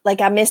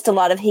 like I missed a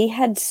lot of, he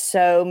had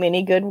so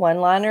many good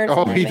one-liners.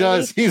 Oh, he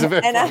does. He's a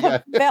very and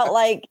I felt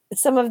like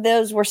some of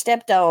those were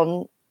stepped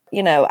on,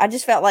 I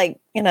just felt like,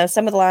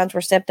 some of the lines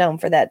were stepped on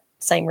for that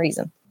same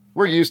reason.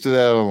 We're used to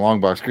that on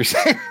Long Box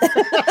Crusade.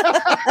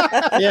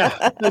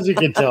 Yeah, as you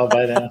can tell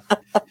by now.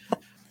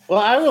 Well,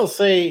 I will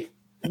say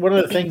one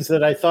of the things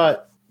that I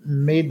thought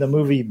made the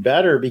movie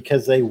better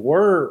because they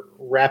were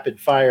rapid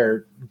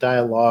fire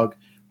dialogue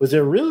was it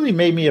really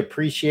made me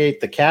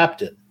appreciate the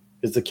captain,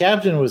 because the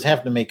captain was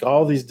having to make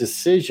all these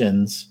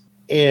decisions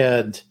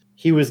and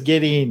he was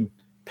getting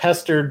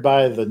pestered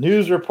by the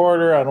news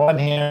reporter on one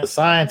hand, the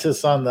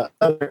scientists on the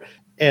other,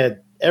 and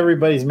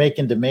everybody's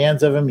making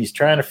demands of him. He's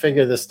trying to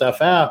figure this stuff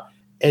out.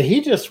 And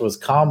he just was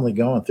calmly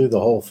going through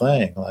the whole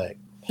thing. Like,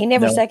 he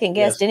never second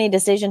guessed any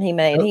decision he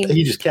made.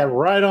 He just kept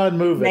right on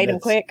moving. Made him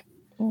quick.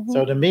 Mm-hmm.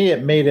 So to me,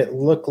 it made it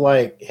look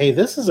like, hey,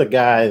 this is a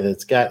guy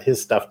that's got his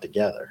stuff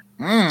together.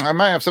 I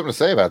might have something to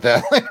say about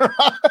that later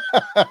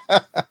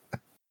on.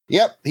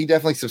 Yep, he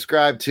definitely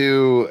subscribed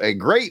to a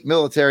great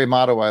military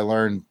motto I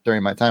learned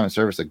during my time in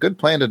service. A good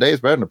plan today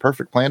is better than a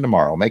perfect plan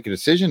tomorrow. Make a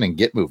decision and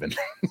get moving.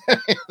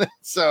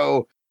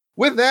 So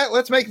with that,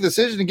 let's make a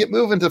decision and get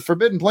moving to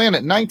Forbidden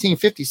Planet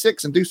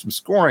 1956 and do some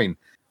scoring.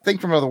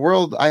 Think from Another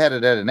World, I had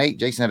it at an 8.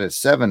 Jason had it at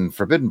 7.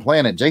 Forbidden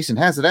Planet, Jason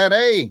has it at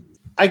a...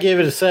 I gave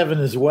it a 7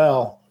 as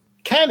well.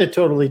 Kind of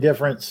totally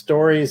different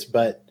stories,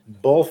 but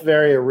both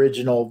very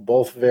original,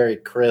 both very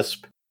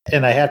crisp.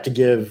 And I have to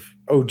give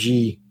OG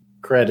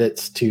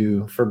credits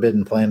to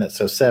Forbidden Planet,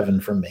 so 7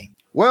 from me.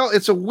 Well,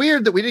 it's a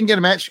weird that we didn't get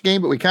a match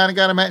game, but we kind of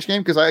got a match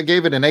game because I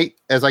gave it an 8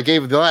 as I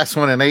gave the last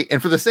one an 8.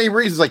 And for the same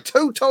reasons, like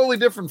two totally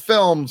different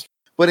films,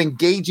 but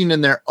engaging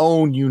in their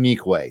own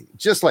unique way,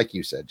 just like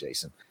you said,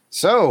 Jason.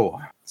 So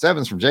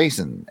 7's from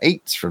Jason,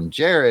 8's from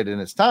Jared,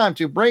 and it's time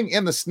to bring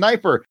in the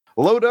sniper.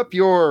 Load up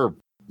your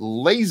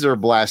laser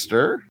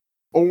blaster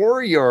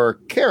or your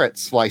carrot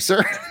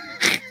slicer.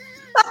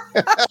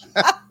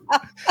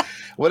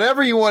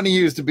 Whatever you want to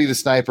use to be the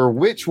sniper,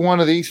 which one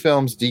of these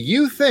films do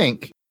you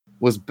think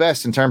was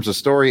best in terms of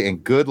story?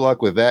 And good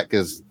luck with that,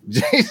 because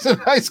Jason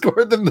and I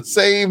scored them the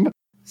same.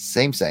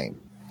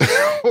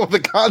 Well, the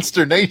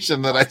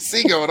consternation that I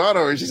see going on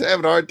over, she's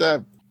having a hard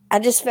time. I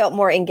just felt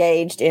more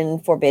engaged in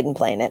Forbidden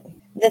Planet.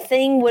 The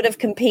Thing would have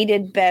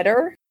competed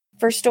better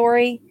for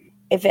story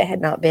if it had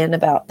not been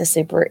about the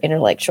super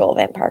intellectual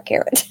vampire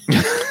carrot.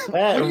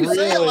 When you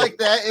say it like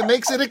that, it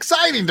makes it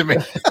exciting to me.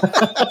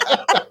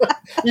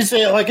 You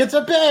say it like it's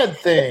a bad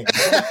thing.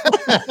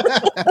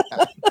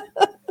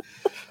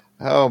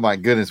 Oh my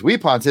goodness. We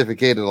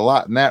pontificated a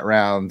lot in that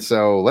round.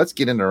 So let's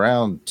get into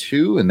round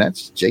 2, and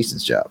that's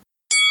Jason's job.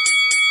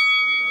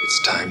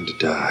 It's time to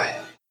die.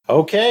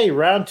 Okay,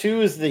 round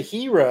 2 is the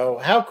hero.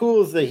 How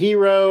cool is the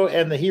hero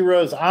and the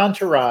hero's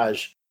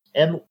entourage?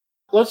 And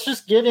let's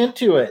just get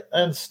into it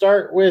and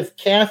start with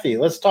Kathy.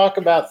 Let's talk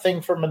about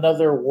Thing from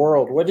Another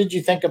World. What did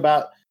you think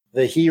about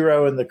the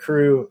hero and the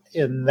crew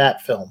in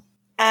that film?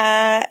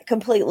 I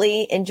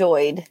completely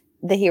enjoyed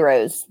the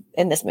heroes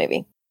in this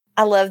movie.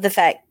 I love the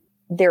fact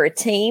they're a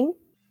team.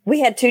 We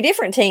had 2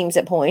 different teams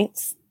at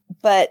points,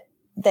 but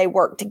they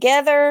worked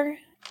together.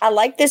 I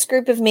like this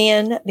group of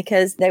men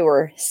because they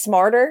were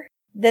smarter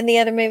than the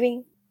other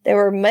movie. They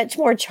were much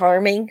more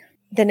charming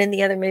than in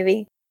the other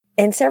movie.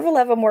 And several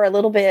of them were a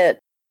little bit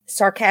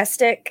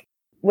sarcastic,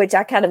 which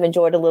I kind of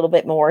enjoyed a little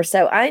bit more.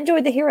 So I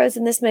enjoyed the heroes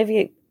in this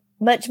movie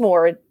much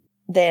more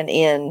than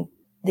in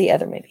the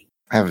other movie.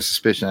 I have a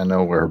suspicion I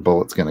know where her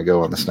bullet's going to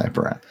go on the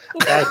sniper round.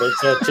 I think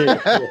so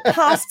too.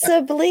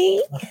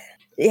 Possibly.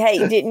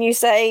 Hey, didn't you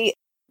say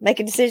make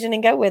a decision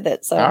and go with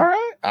it? So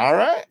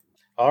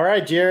All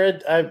right,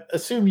 Jared. I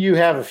assume you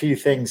have a few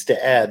things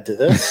to add to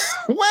this.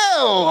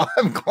 Well,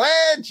 I'm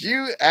glad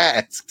you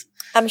asked.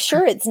 I'm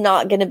sure it's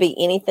not going to be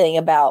anything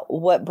about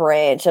what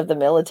branch of the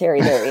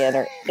military they're in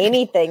or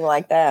anything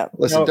like that.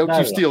 Listen, don't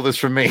you steal this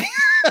from me.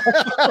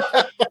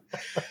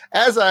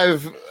 As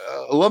I've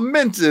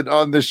lamented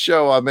on this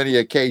show on many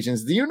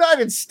occasions, the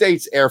United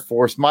States Air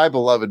Force, my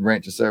beloved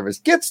branch of service,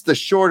 gets the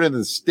short end of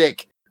the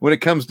stick when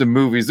it comes to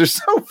movies.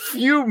 There's so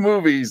few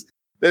movies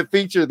that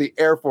feature the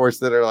Air Force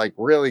that are like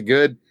really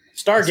good.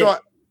 Stargate. So,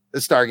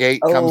 Stargate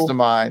comes to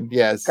mind.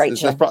 Yes,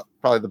 that's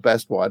probably the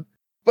best one.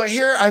 But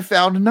here I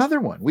found another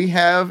one. We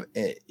have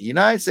a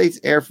United States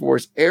Air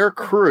Force air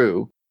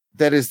crew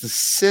that is the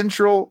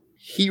central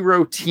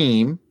hero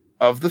team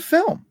of the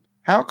film.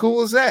 How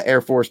cool is that,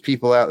 Air Force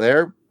people out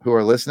there who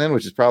are listening,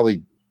 which is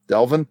probably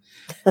Delvin?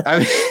 I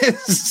mean,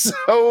 it's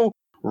so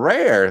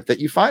rare that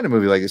you find a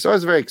movie like this. So I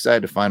was very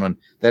excited to find one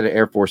that had an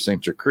Air Force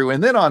centric crew.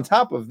 And then on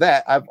top of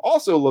that, I've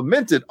also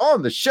lamented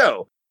on the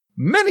show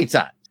many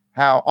times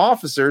how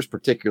officers,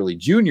 particularly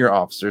junior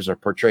officers, are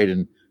portrayed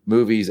in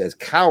movies as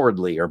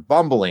cowardly or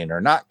bumbling or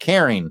not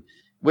caring,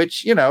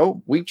 which, you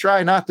know, we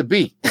try not to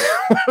be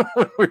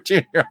when we're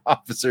junior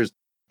officers.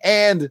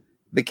 And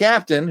the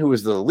captain, who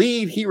was the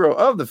lead hero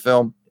of the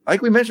film,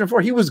 like we mentioned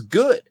before, he was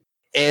good.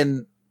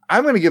 And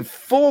I'm going to give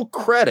full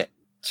credit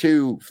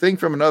to Thing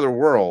from Another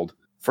World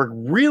for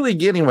really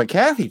getting what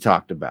Kathy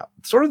talked about.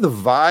 Sort of the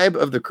vibe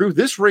of the crew.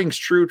 This rings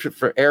true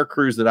for air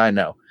crews that I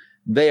know.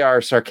 They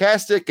are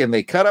sarcastic and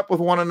they cut up with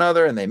one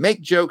another and they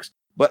make jokes,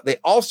 but they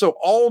also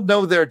all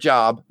know their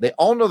job. They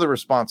all know the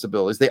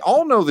responsibilities. They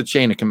all know the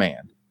chain of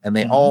command, and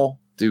they all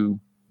do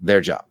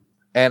their job.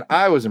 And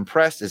I was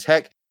impressed as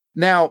heck.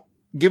 Now,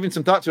 giving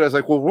some thought to it, I was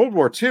like, well, World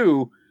War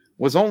II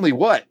was only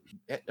what?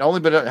 It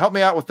only been, help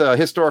me out with the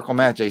historical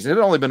math, Jason. It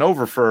had only been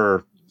over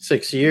for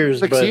 6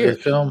 years. 6 years.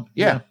 The film.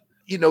 Yeah.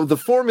 You know, the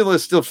formula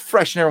is still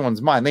fresh in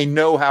everyone's mind. They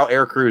know how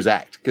air crews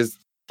act because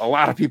a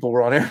lot of people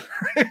were on air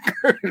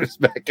crews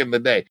back in the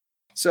day.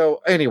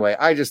 So anyway,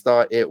 I just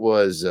thought it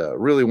was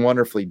really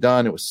wonderfully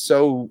done. It was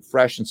so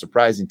fresh and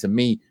surprising to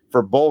me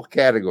for both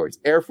categories,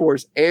 Air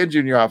Force and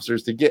junior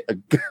officers, to get a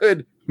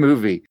good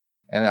movie.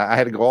 And I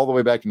had to go all the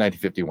way back to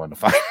 1951 to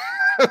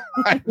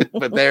find it,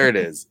 but there it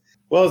is.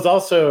 Well, it's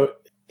also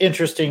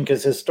interesting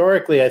because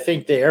historically, I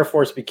think the Air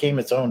Force became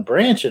its own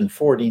branch in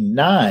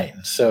 49.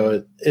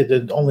 So it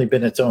had only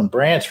been its own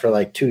branch for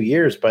like 2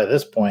 years by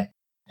this point.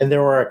 And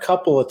there were a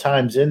couple of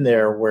times in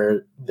there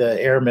where the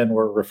airmen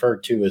were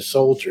referred to as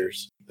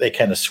soldiers. They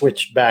kind of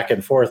switched back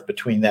and forth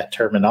between that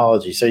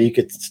terminology. So you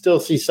could still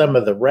see some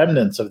of the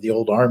remnants of the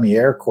old Army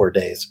Air Corps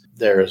days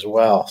there as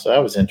well. So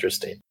that was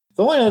interesting.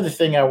 The only other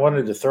thing I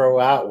wanted to throw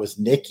out was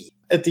Nikki.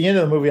 At the end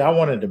of the movie, I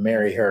wanted to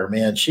marry her,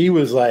 man. She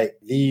was like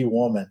the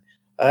woman.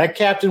 That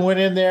captain went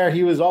in there.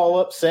 He was all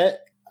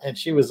upset. And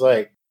she was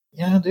like,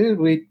 yeah, dude,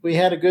 we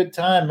had a good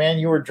time, man.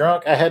 You were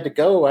drunk. I had to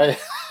go. I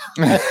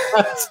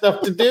had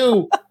stuff to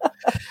do.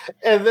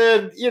 And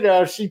then,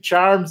 she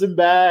charms him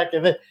back.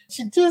 And then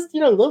she just,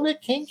 a little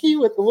bit kinky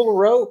with the little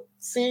rope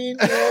scene.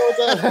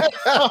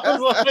 I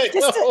was like,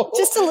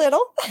 just a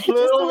little.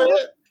 Little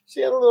bit. She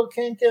had a little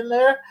kink in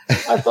there.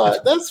 I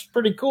thought, that's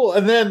pretty cool.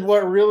 And then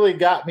what really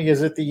got me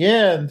is at the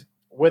end,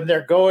 when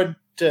they're going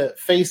to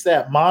face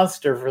that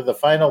monster for the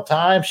final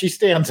time, she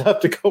stands up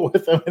to go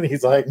with him. And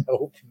he's like,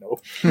 nope.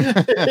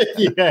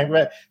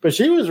 But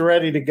she was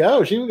ready to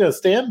go. She was going to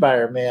stand by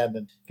her man.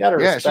 And got to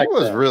respect she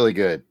was that. really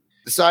good.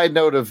 Side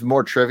note of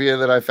more trivia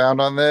that I found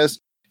on this,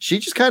 she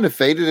just kind of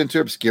faded into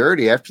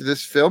obscurity after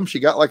this film. She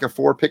got like a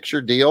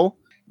 4-picture deal.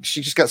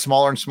 She just got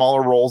smaller and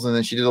smaller roles, and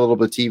then she did a little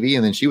bit of TV,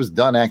 and then she was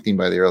done acting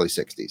by the early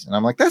 60s. And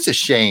I'm like, that's a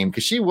shame,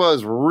 because she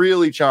was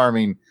really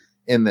charming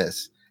in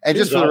this. And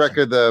just for the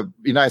record, the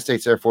United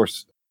States Air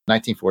Force,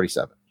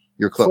 1947.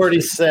 You're close.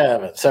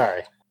 47,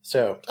 sorry.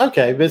 So,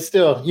 okay, but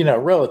still,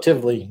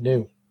 relatively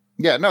new.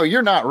 Yeah, no,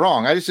 you're not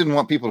wrong. I just didn't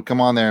want people to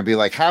come on there and be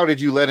like, how did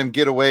you let him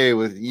get away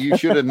with, you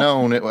should have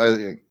known it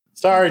was.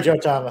 Sorry, Joe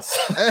Thomas.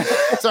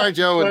 Sorry,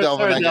 Joe and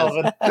Delvin.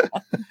 Delvin.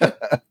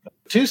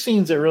 Two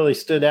scenes that really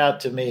stood out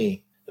to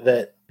me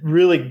that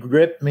really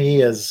gripped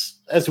me as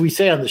we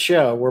say on the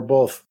show, we're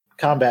both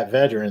combat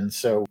veterans,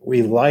 so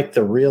we like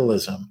the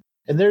realism.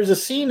 And there's a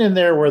scene in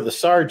there where the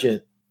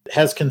sergeant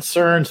has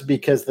concerns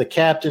because the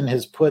captain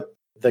has put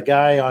the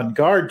guy on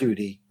guard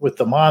duty with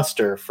the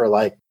monster for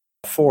like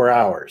 4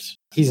 hours.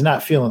 He's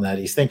not feeling that.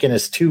 He's thinking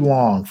it's too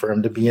long for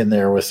him to be in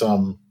there with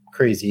some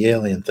crazy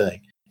alien thing.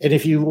 And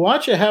if you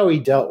watch how he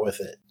dealt with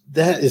it,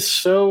 that is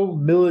so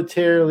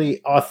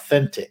militarily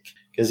authentic,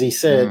 because he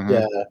said,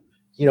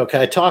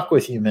 can I talk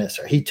with you,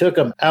 mister? He took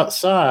him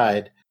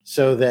outside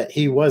so that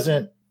he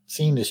wasn't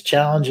seen as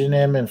challenging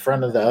him in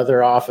front of the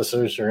other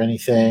officers or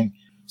anything,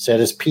 said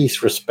his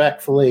piece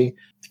respectfully.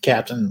 The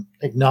captain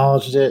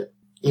acknowledged it,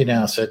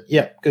 said,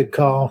 yep, good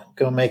call.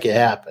 Go make it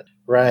happen.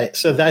 Right.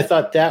 So I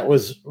thought that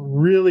was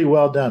really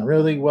well done,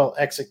 really well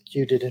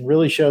executed, and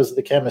really shows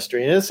the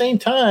chemistry. And at the same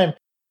time,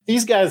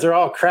 these guys are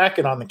all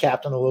cracking on the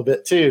captain a little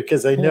bit too,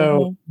 because they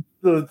know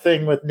the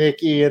thing with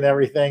Nikki and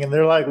everything, and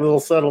they're like little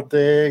subtle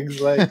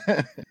digs, like,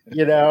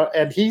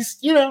 and he's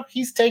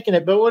taking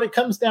it. But when it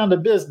comes down to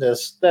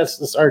business, that's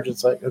the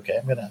sergeant's like, okay,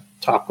 I'm going to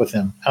talk with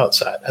him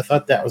outside. I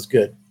thought that was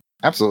good.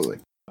 Absolutely.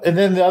 And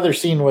then the other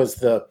scene was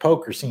the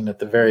poker scene at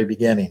the very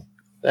beginning.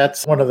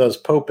 That's one of those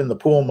Pope in the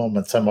pool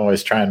moments I'm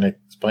always trying to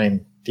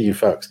explain to you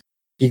folks.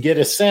 You get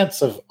a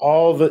sense of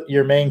all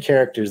your main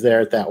characters there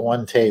at that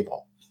one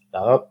table.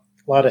 Now, a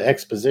lot of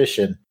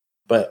exposition,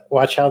 but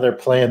watch how they're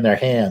playing their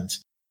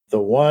hands. The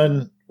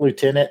one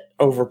lieutenant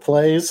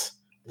overplays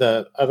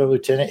the other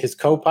lieutenant. His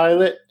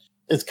co-pilot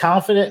is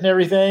confident in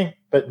everything,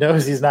 but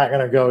knows he's not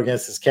going to go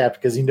against his captain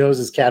because he knows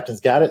his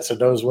captain's got it, so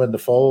knows when to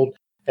fold,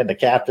 and the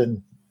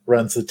captain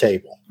runs the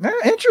table.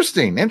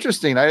 Interesting.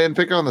 I didn't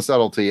pick on the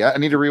subtlety. I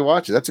need to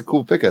rewatch it. That's a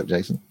cool pickup,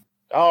 Jason.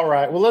 All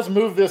right. Well, let's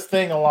move this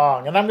thing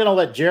along. And I'm going to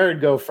let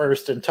Jared go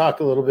first and talk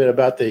a little bit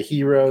about the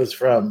heroes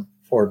from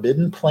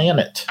Forbidden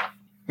Planet.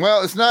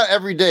 Well, it's not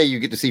every day you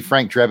get to see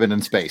Frank Drebin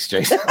in space,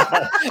 Jason.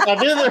 I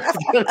knew there was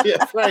going to be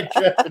a Frank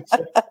Drebin.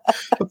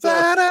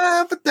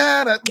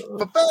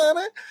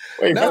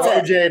 Wait for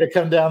OJ to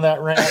come down that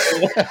ramp.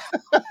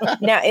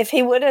 Now, if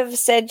he would have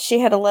said she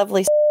had a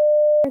lovely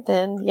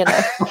then, Now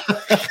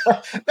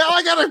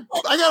I gotta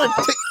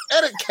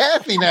edit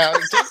Kathy now.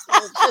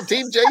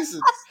 Team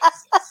Jason.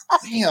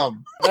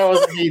 Damn. That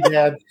wasn't me,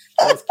 Dad.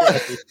 That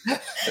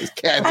was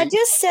Kathy. I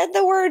just said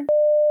the word.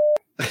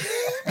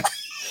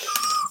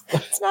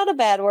 It's not a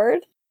bad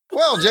word.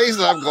 Well,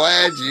 Jason, I'm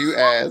glad you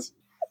asked.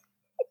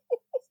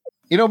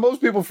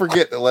 Most people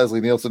forget that Leslie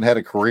Nielsen had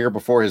a career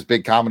before his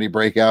big comedy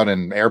breakout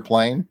in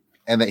Airplane,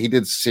 and that he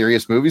did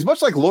serious movies,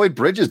 much like Lloyd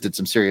Bridges did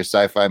some serious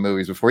sci-fi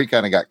movies before he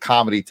kind of got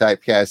comedy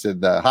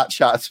typecasted, the Hot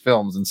Shots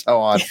films and so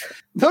on.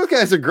 Those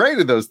guys are great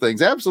at those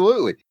things,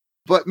 absolutely.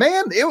 But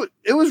man, it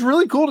was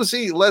really cool to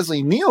see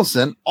Leslie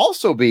Nielsen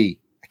also be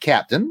a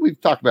captain. We've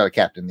talked about a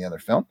captain in the other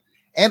film.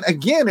 And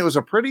again, it was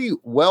a pretty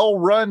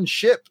well-run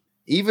ship,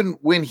 even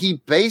when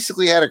he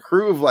basically had a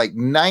crew of like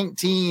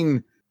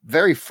 19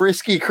 very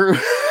frisky crew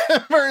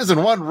members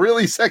and one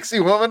really sexy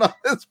woman on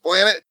this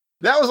planet.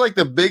 That was like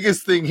the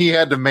biggest thing he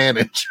had to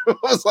manage. It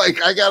was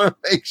like, I got to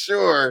make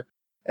sure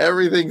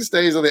everything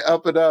stays on the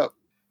up and up.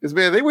 Because,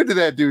 man, they went to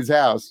that dude's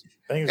house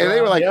and they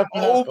were like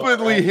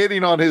openly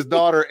hitting on his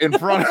daughter in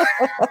front of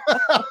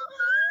her.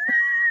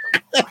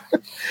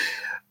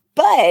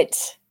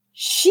 But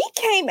she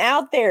came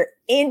out there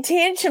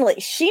intentionally.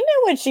 She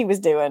knew what she was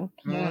doing.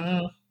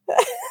 Mm-hmm.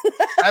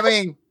 I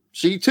mean,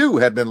 she too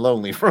had been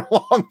lonely for a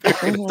long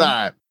period of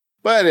time.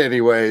 But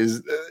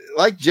anyways,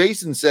 like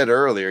Jason said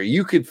earlier,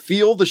 you could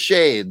feel the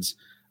shades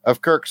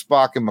of Kirk,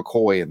 Spock, and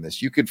McCoy in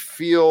this. You could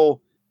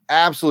feel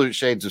absolute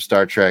shades of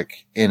Star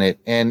Trek in it.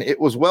 And it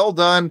was well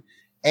done.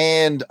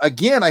 And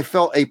again, I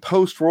felt a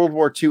post-World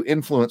War II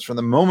influence from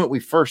the moment we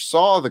first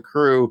saw the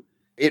crew.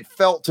 It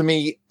felt to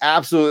me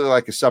absolutely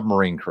like a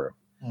submarine crew,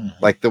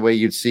 like the way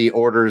you'd see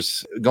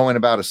orders going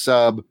about a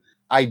sub.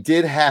 I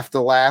did have to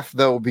laugh,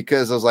 though,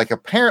 because I was like,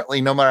 apparently,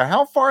 no matter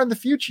how far in the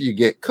future you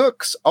get,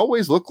 cooks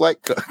always look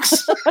like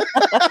cooks.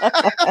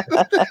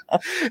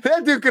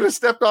 That dude could have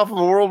stepped off of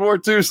a World War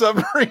II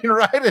submarine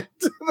right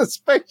into the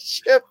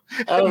spaceship.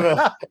 Out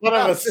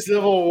of a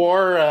Civil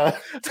War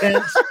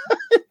tent.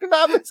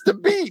 Not missed a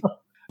beat.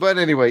 But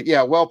anyway,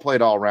 yeah, well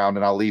played all around,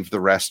 and I'll leave the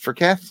rest for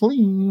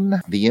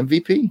Kathleen, the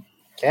MVP.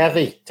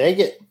 Kathy, take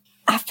it.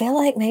 I feel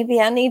like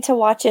maybe I need to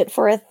watch it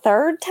for a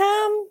third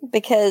time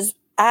because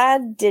I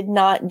did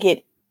not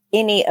get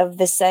any of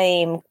the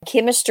same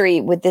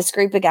chemistry with this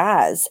group of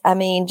guys. I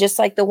mean, just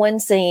like the one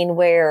scene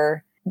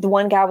where the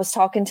one guy was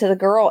talking to the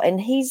girl and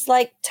he's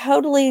like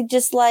totally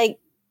just like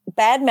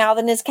bad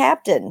mouthing his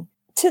captain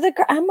to the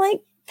girl. I'm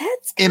like,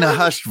 that's in a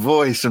hushed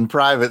voice in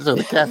private so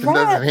the captain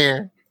doesn't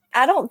hear.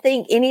 I don't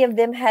think any of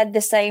them had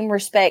the same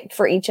respect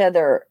for each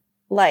other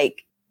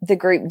like the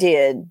group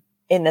did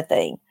in the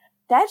thing.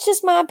 That's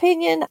just my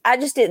opinion. I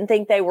just didn't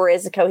think they were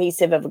as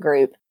cohesive of a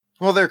group.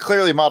 Well, they're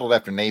clearly modeled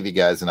after Navy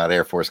guys and not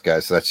Air Force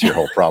guys, so that's your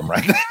whole problem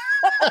right there.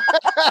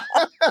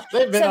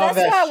 So that's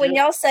why when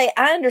y'all say,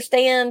 I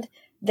understand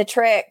the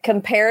Trek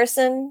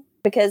comparison,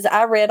 because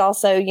I read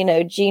also,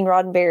 Gene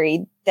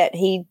Roddenberry, that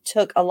he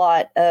took a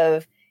lot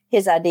of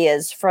his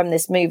ideas from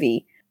this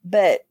movie.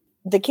 But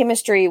the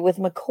chemistry with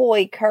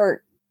McCoy,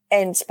 Kirk,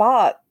 and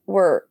Spock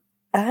were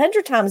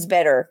 100 times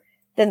better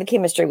than the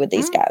chemistry with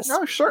these guys.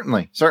 Oh,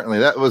 certainly. Certainly.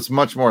 That was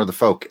much more of the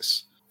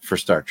focus for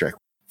Star Trek.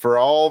 For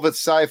all of its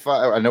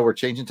sci-fi, I know we're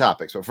changing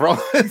topics, but for all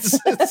of its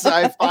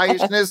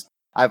sci-fi-ishness,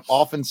 I've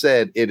often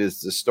said it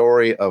is the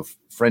story of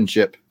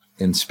friendship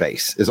in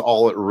space is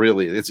all it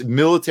really is. It's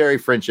military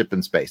friendship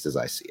in space as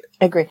I see it.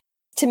 Agree.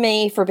 To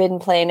me, Forbidden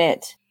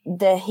Planet,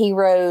 the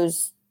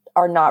heroes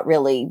are not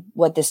really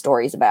what this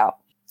story is about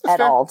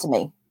at all to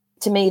me.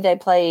 To me, they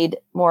played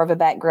more of a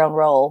background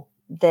role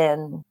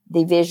than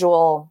the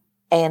visual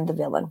and the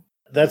villain.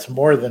 That's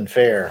more than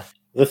fair.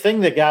 The thing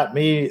that got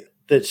me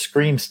that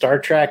screams Star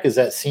Trek is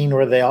that scene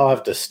where they all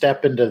have to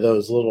step into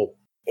those little...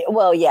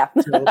 Well, yeah.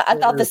 I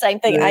thought the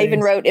same thing. I even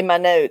wrote in my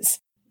notes,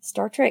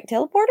 Star Trek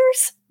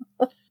teleporters?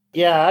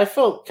 Yeah, I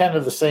felt kind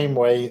of the same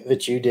way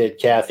that you did,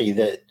 Kathy,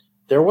 that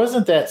there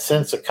wasn't that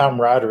sense of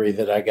camaraderie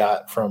that I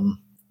got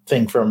from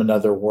Thing from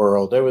Another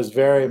World. It was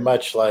very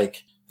much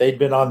like they'd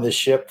been on the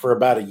ship for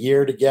about a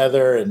year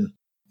together, and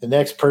the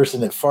next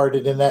person that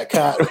farted in that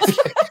cot was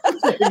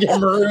going to get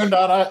marooned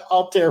on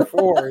Altair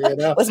 4,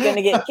 Was going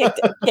to get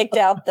kicked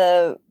out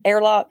the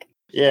airlock.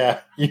 Yeah,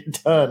 you're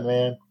done,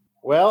 man.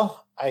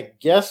 Well, I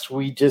guess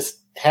we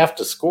just have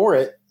to score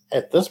it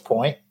at this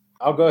point.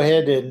 I'll go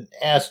ahead and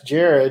ask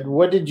Jared,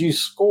 what did you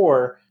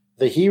score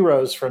the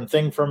heroes from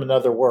Thing from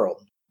Another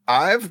World?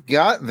 I've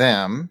got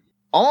them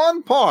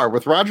on par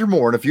with Roger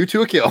Moore and A View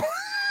to a Kill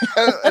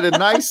at a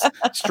nice,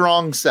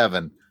 strong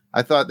 7.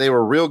 I thought they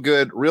were real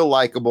good, real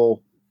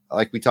likable.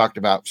 Like we talked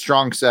about,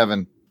 strong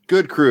 7,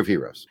 good crew of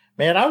heroes.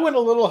 Man, I went a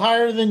little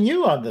higher than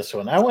you on this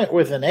one. I went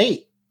with an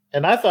 8.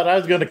 And I thought I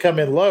was going to come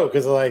in low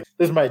because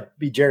this might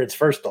be Jared's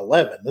first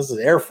 11. This is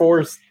Air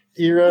Force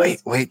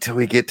heroes. Wait till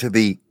we get to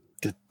the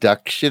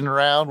deduction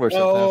round where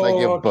sometimes I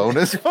give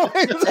bonus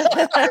points.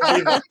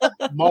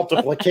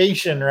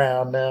 Multiplication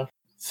round now.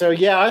 So,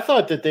 yeah, I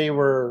thought that they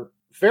were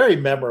very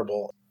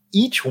memorable.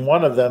 Each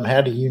one of them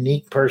had a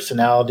unique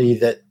personality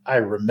that I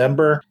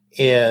remember.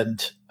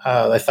 And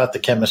I thought the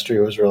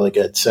chemistry was really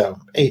good. So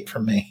 8 for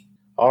me.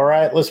 All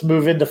right, let's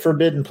move into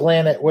Forbidden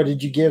Planet. What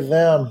did you give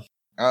them?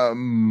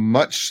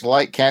 Much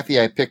like Kathy,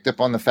 I picked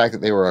up on the fact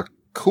that they were a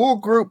cool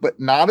group, but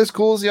not as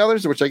cool as the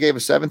others, which I gave a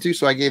 7 to.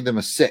 So I gave them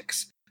a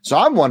 6. So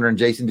I'm wondering,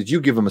 Jason, did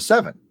you give them a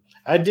 7?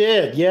 I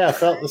did. Yeah, I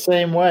felt the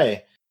same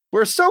way.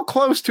 We're so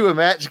close to a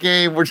match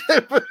game.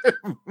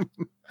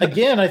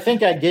 Again, I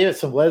think I gave it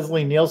some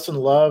Leslie Nielsen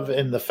love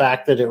in the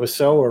fact that it was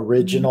so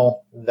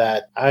original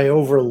that I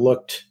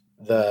overlooked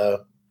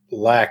the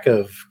lack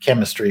of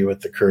chemistry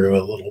with the crew a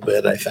little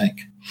bit, I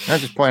think. I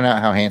just point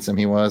out how handsome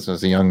he was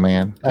as a young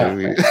man.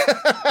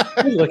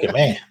 Look at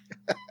man.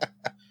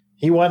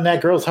 He won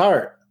that girl's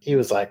heart. He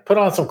was like, put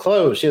on some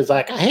clothes. She was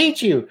like, I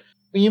hate you.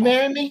 Will you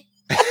marry me?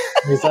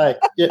 He's like,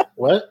 yeah,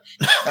 what?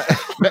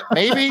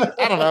 Maybe.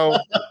 I don't know.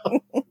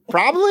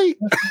 Probably.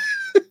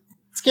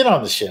 Let's get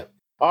on the ship.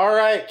 All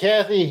right,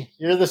 Kathy,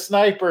 you're the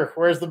sniper.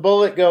 Where's the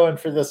bullet going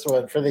for this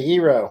one, for the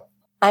hero?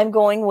 I'm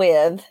going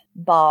with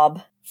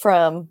Bob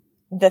from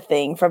The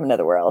Thing from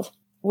Another World.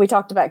 We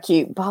talked about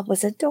cute. Bob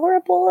was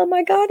adorable. Oh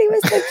my God, he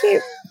was so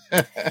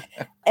cute.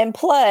 And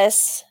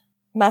plus,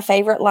 my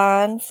favorite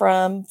line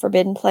from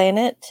Forbidden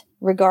Planet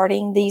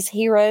regarding these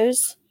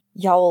heroes,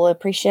 y'all will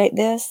appreciate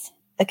this.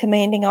 A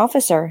commanding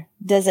officer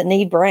doesn't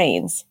need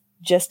brains,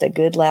 just a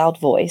good loud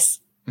voice.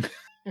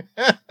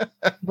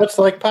 Much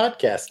like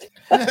podcasting.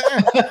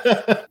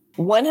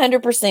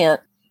 100%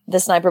 the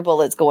sniper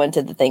bullets go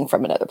into The Thing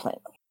from Another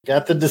Planet.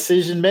 Got the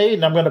decision made,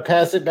 and I'm going to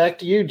pass it back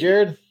to you,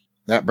 Jared.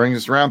 That brings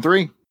us to round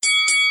 3.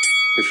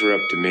 If you're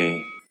up to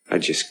me,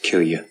 I'd just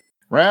kill you.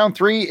 Round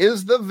 3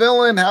 is the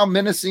villain. How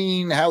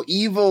menacing, how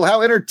evil,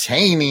 how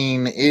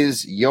entertaining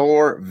is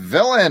your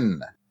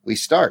villain? We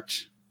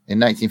start in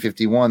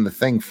 1951, The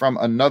Thing from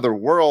Another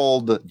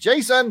World.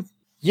 Jason?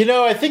 You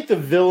know, I think the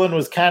villain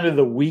was kind of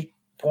the weak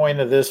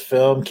point of this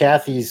film.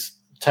 Kathy's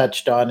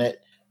touched on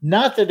it.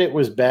 Not that it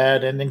was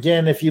bad. And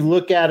again, if you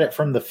look at it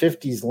from the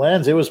 50s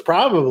lens, it was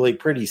probably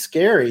pretty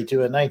scary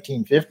to a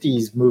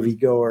 1950s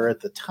moviegoer at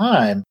the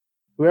time.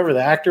 Whoever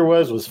the actor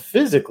was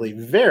physically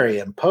very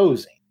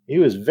imposing. He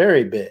was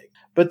very big.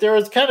 But there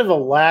was kind of a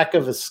lack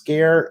of a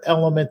scare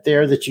element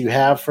there that you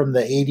have from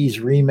the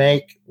 80s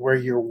remake, where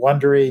you're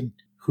wondering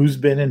who's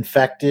been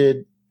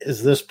infected.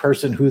 Is this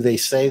person who they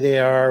say they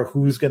are?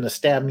 Who's going to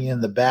stab me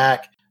in the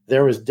back?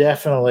 There was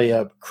definitely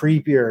a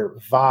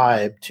creepier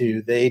vibe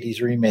to the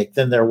 80s remake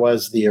than there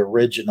was the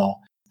original.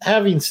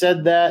 Having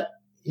said that,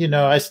 you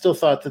know, I still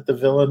thought that the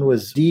villain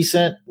was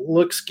decent,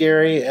 looked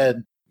scary,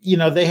 and, you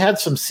know, they had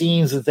some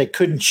scenes that they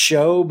couldn't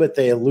show, but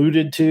they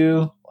alluded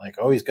to, like,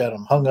 oh, he's got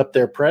him hung up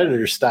there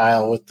Predator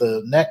style with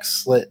the neck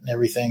slit and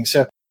everything.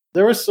 So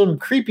there was some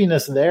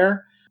creepiness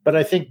there, but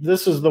I think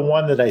this is the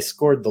one that I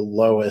scored the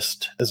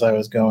lowest as I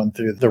was going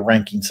through the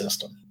ranking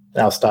system.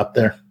 I'll stop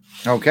there.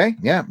 Okay.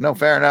 Yeah. No,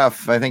 fair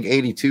enough. I think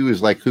 82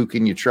 is like, who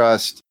can you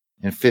trust?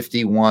 And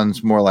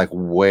 51's more like,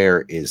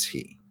 where is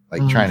he?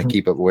 Like trying to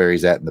keep up where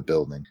he's at in the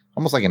building.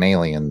 Almost like an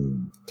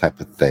alien type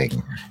of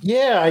thing.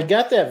 Yeah, I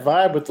got that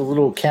vibe with the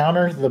little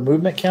counter, the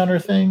movement counter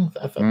thing.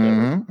 I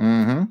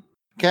thought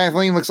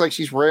Kathleen looks like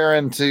she's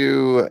raring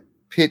to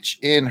pitch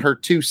in her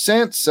 2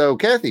 cents. So,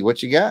 Kathy,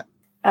 what you got?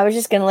 I was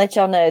just going to let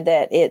y'all know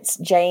that it's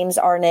James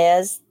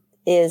Arnaz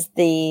is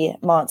the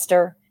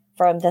monster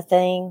from The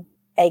Thing,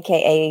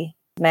 a.k.a.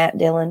 Matt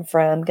Dillon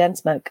from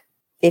Gunsmoke.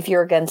 If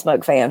you're a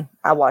Gunsmoke fan,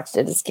 I watched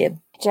it as a kid.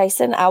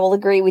 Jason, I will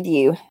agree with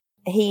you.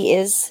 He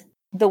is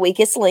the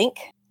weakest link.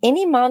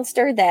 Any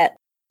monster that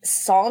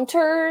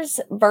saunters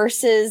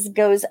versus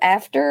goes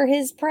after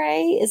his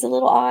prey is a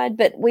little odd,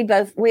 but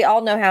we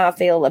all know how I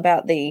feel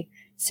about the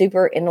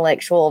super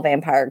intellectual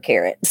vampire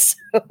carrots.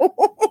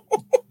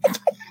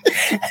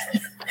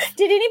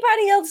 Did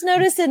anybody else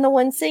notice in the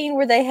one scene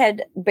where they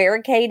had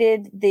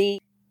barricaded the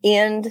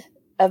end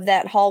of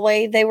that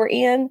hallway they were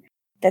in,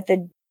 that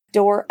the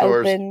doors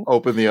opened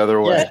the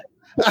other way?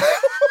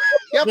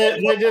 Yeah.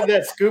 They did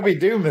that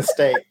Scooby-Doo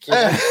mistake. You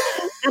know?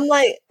 I'm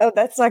like, oh,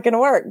 that's not going to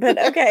work,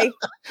 but okay.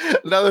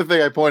 Another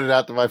thing I pointed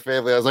out to my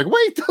family, I was like,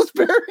 wait, those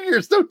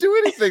barriers don't do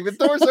anything. The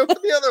doors open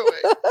the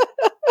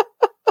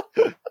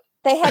other way.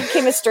 They had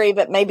chemistry,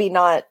 but maybe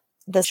not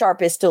the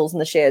sharpest tools in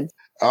the shed.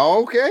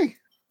 Okay.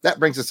 That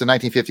brings us to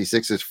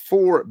 1956's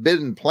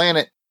Forbidden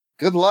Planet.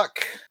 Good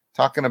luck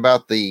talking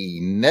about the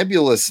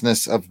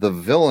nebulousness of the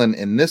villain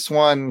in this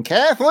one.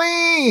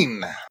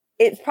 Kathleen!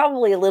 It's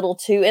probably a little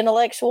too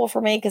intellectual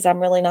for me because I'm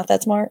really not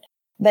that smart.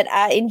 But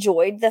I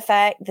enjoyed the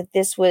fact that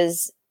this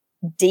was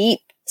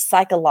deep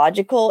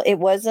psychological. It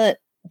wasn't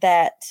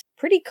that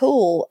pretty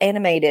cool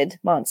animated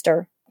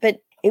monster, but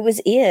it was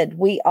id.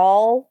 We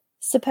all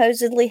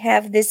supposedly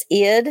have this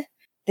id,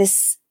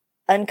 this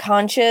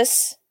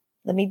unconscious.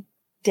 Let me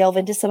delve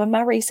into some of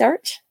my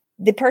research.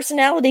 The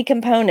personality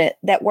component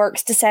that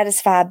works to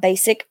satisfy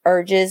basic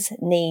urges,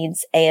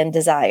 needs, and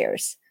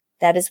desires.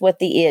 That is what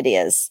the id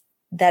is.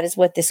 That is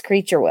what this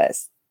creature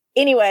was.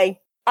 Anyway,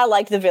 I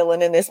like the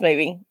villain in this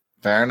movie.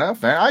 Fair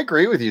enough. I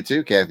agree with you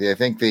too, Kathy. I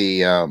think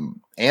the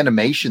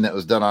animation that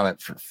was done on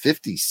it for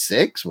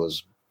 56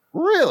 was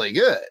really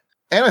good.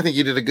 And I think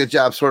you did a good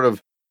job sort of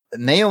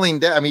nailing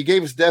down. I mean, you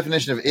gave us a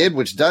definition of id,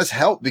 which does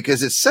help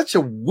because it's such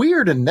a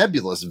weird and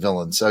nebulous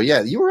villain. So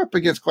yeah, you were up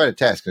against quite a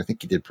task. I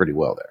think you did pretty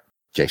well there.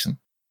 Jason?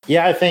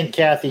 Yeah, I think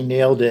Kathy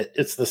nailed it.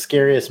 It's the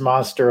scariest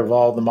monster of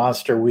all, the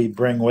monster we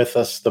bring with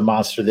us, the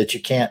monster that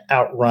you can't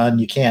outrun,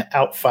 you can't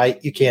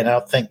outfight, you can't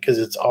outthink because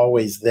it's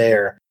always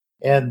there.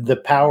 And the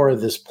power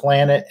of this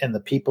planet and the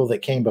people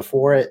that came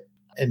before it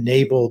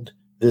enabled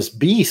this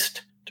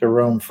beast to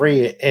roam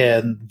free.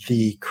 And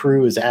the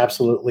crew is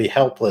absolutely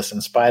helpless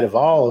in spite of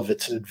all of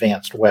its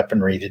advanced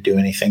weaponry to do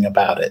anything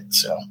about it.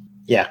 So,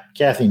 yeah,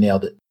 Kathy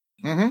nailed it.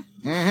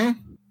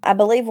 I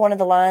believe one of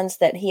the lines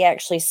that he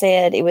actually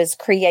said, it was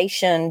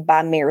creation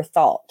by mere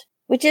thought,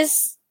 which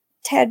is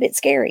a tad bit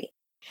scary.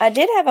 I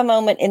did have a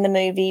moment in the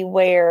movie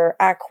where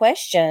I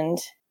questioned,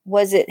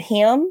 was it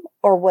him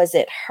or was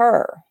it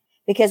her?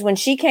 Because when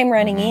she came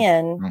running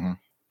in,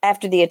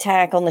 after the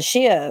attack on the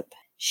ship,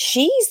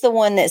 she's the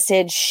one that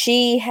said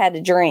she had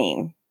a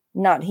dream,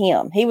 not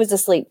him. He was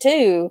asleep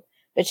too,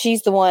 but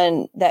she's the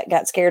one that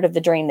got scared of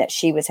the dream that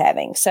she was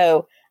having.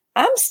 So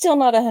I'm still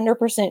not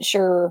 100%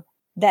 sure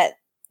that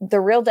the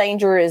real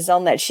danger is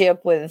on that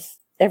ship with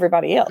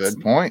everybody else.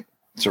 Good point.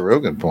 It's a real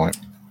good point.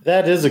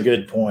 That is a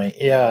good point.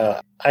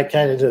 Yeah, I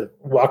kind of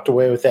walked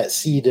away with that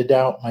seed of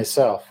doubt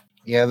myself.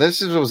 Yeah,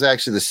 was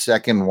actually the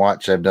second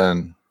watch I've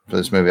done for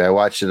this movie. I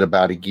watched it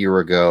about a year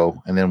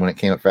ago, and then when it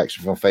came up for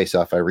Action Film Face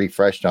Off, I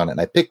refreshed on it,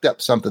 and I picked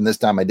up something this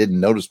time I didn't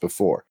notice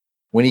before.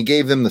 When he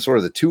gave them the sort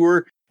of the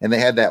tour, and they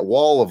had that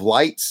wall of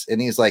lights,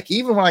 and he's like,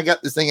 even when I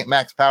got this thing at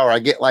max power, I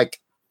get like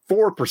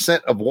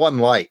 4% of one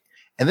light.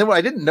 And then what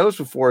I didn't notice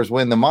before is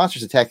when the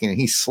monster's attacking and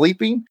he's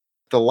sleeping,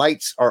 the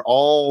lights are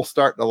all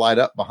starting to light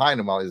up behind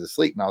him while he's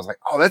asleep. And I was like,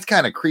 oh, that's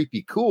kind of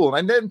creepy cool.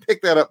 And I didn't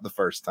pick that up the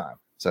first time.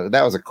 So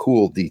that was a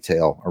cool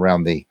detail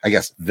around the, I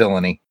guess,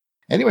 villainy.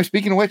 Anyway,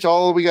 speaking of which,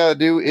 all we got to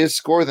do is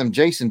score them.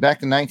 Jason, back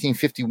to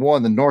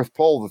 1951, the North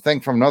Pole, the thing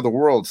from another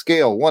world,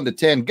 scale 1 to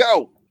 10,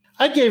 go.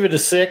 I gave it a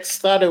 6.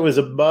 Thought it was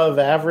above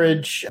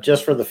average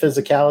just for the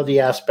physicality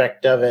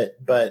aspect of it.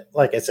 But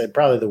like I said,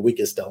 probably the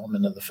weakest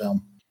element of the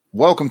film.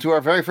 Welcome to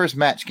our very first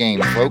match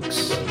game,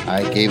 folks.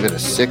 I gave it a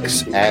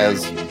 6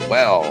 as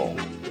well.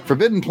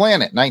 Forbidden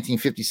Planet,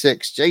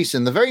 1956.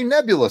 Jason, the very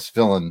nebulous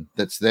villain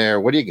that's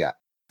there. What do you got?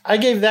 I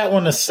gave that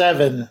one a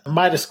 7. I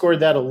might have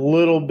scored that a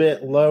little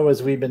bit low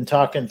as we've been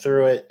talking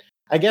through it.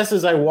 I guess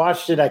as I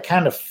watched it, I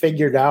kind of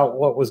figured out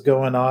what was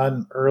going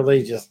on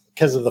early just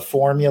because of the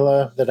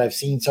formula that I've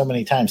seen so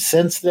many times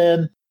since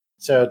then.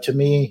 So to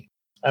me,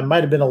 I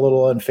might have been a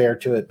little unfair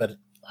to it, but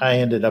I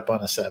ended up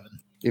on a 7.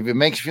 If it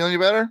makes you feel any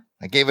better,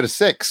 I gave it a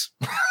 6.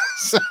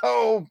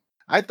 So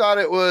I thought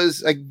it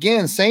was,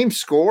 again, same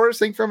scores,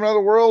 Thing from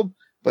Another World,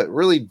 but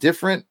really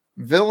different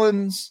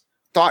villains,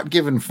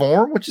 thought-given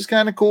form, which is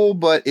kind of cool.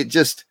 But it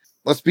just,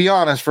 let's be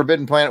honest,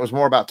 Forbidden Planet was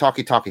more about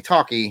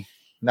talkie,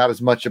 not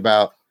as much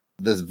about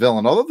this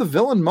villain. Although the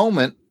villain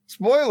moment,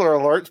 spoiler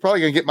alert, it's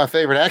probably going to get my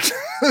favorite action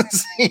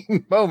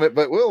scene moment,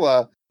 but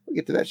we'll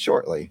get to that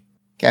shortly.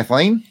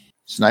 Kathleen,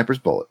 sniper's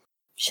bullet.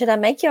 Should I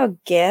make y'all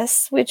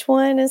guess which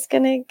one is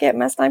going to get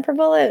my sniper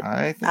bullet?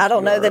 I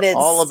don't know that it's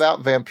all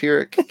about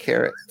vampiric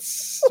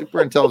carrots.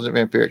 Super intelligent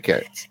vampiric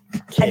carrots.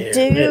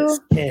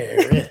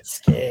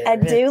 I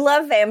do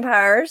love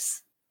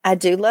vampires. I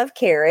do love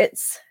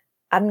carrots.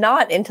 I'm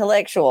not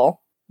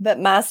intellectual, but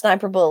my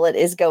sniper bullet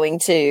is going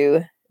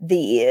to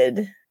the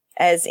id,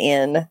 as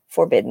in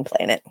Forbidden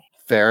Planet.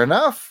 Fair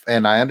enough.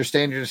 And I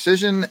understand your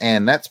decision,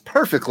 and that's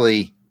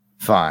perfectly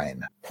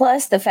fine.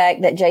 Plus the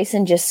fact that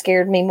Jason just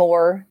scared me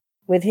more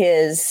with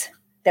his,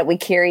 that we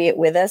carry it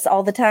with us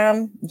all the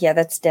time. Yeah,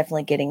 that's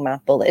definitely getting my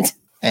bullet.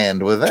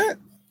 And with that,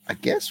 I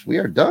guess we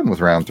are done with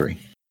round 3.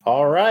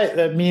 All right.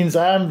 That means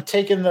I'm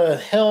taking the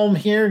helm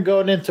here and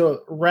going into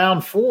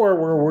round 4,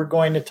 where we're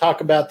going to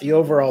talk about the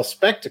overall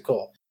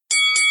spectacle.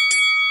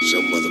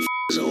 Some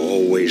motherfuckers are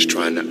always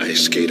trying to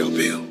ice skate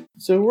uphill.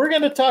 So we're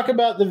going to talk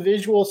about the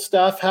visual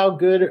stuff. How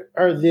good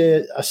are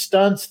the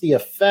stunts, the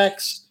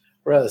effects,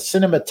 the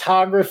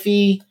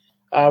cinematography.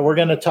 We're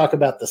going to talk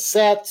about the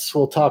sets.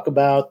 We'll talk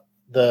about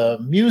the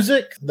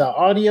music, the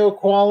audio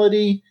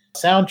quality,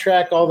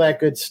 soundtrack, all that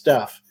good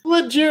stuff.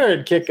 Let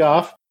Jared kick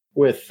off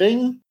with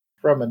Thing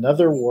from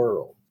Another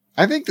World.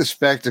 I think the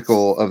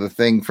spectacle of the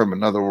Thing from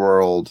Another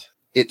World,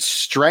 its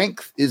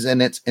strength is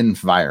in its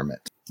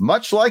environment.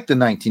 Much like the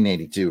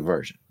 1982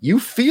 version, you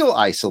feel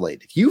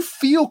isolated. You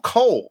feel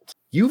cold.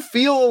 You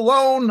feel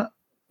alone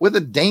with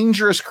a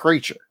dangerous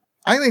creature.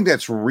 I think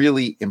that's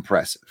really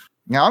impressive.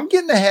 Now, I'm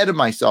getting ahead of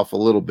myself a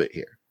little bit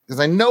here because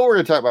I know we're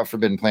going to talk about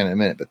Forbidden Planet in a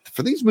minute, but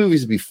for these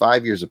movies to be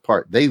 5 years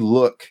apart, they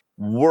look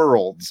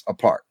worlds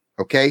apart,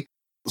 okay?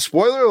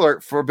 Spoiler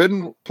alert,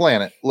 Forbidden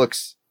Planet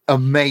looks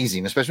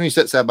amazing, especially when you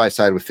set side by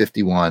side with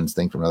 51's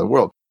Thing from Another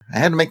World. I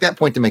had to make that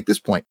point to make this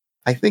point.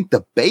 I think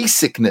the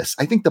basicness,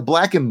 I think the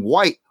black and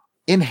white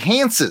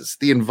enhances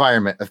the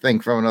environment of Thing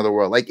from Another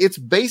World. Like its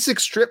basic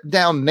stripped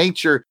down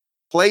nature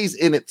plays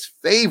in its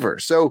favor.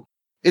 So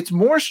it's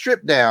more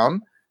stripped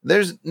down.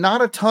 There's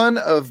not a ton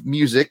of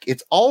music.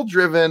 It's all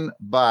driven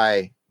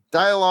by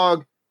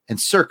dialogue and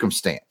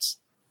circumstance.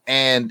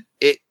 And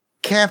it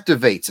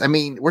captivates. I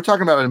mean, we're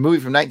talking about a movie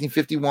from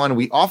 1951.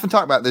 We often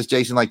talk about this,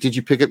 Jason, like, did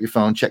you pick up your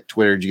phone, check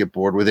Twitter? Did you get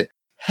bored with it?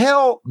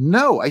 Hell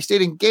no. I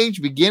stayed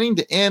engaged beginning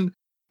to end.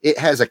 It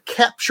has a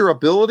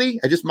capturability.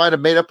 I just might have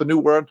made up a new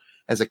word.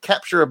 Has a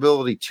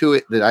capturability to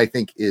it that I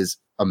think is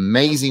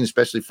amazing,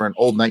 especially for an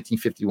old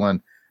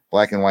 1951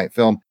 black and white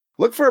film.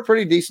 Look for a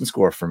pretty decent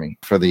score for me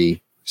for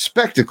the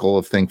spectacle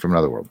of Thing from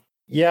Another World.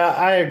 Yeah,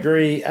 I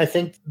agree. I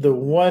think the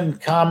one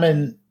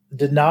common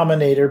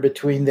denominator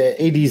between the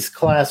 80s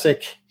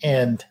classic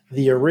and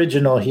the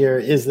original here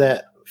is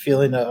that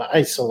feeling of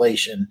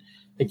isolation.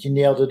 I think you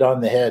nailed it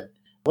on the head.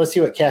 Let's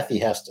see what Kathy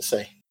has to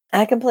say.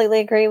 I completely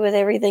agree with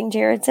everything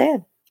Jared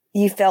said.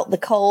 You felt the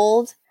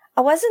cold.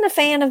 I wasn't a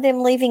fan of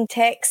them leaving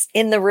Tex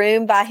in the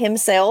room by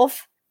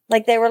himself.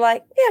 Like they were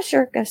like, yeah,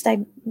 sure, go stay.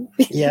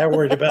 Yeah, I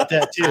worried about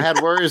that too. I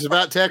had worries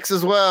about Tex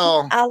as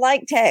well. I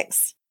like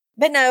Tex.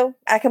 But no,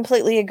 I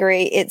completely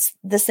agree. It's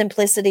the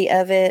simplicity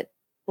of it.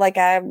 Like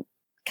I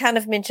kind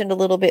of mentioned a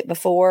little bit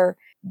before,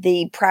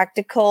 the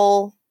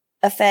practical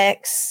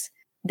effects,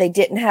 they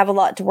didn't have a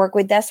lot to work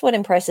with. That's what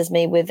impresses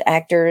me with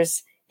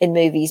actors in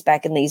movies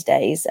back in these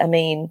days. I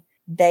mean,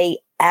 they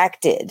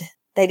acted.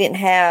 They didn't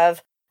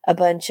have a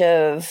bunch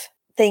of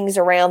things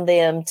around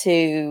them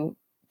to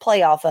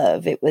play off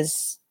of. It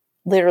was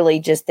literally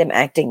just them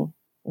acting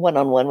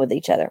one-on-one with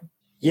each other.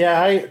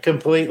 Yeah, I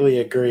completely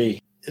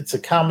agree. It's a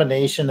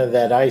combination of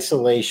that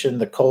isolation,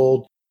 the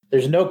cold.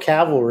 There's no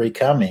cavalry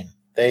coming.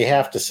 They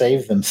have to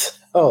save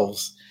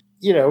themselves.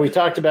 You know, we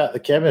talked about the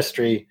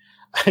chemistry.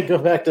 I go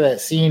back to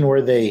that scene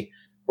where they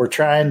were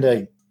trying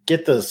to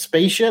get the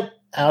spaceship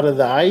out of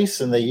the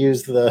ice and they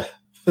used the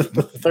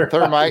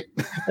thermite.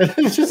 And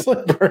it just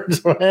like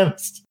burns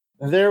west.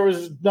 There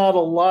was not a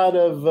lot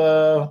of,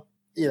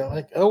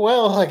 like, oh,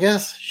 well, I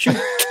guess, shoot.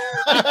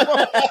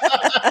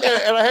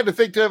 And I had to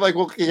think to him, like,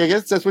 well, I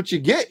guess that's what you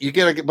get. You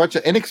get a bunch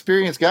of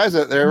inexperienced guys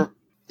out there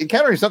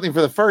encountering something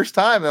for the first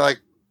time. They're like,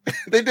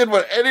 they did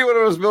what any one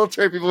of those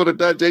military people would have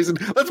done, Jason.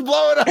 Let's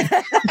blow it up.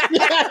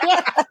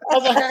 I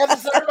was like, I got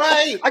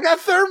thermite. I got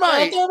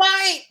thermite.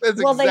 That's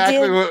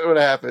exactly what would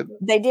happen.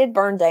 They did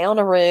burn down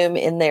a room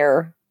in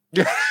their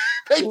they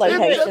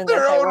did set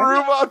their own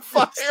room on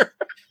fire.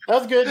 That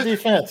was good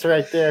defense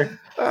right there.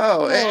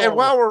 And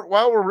while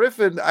we're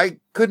riffing, I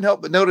couldn't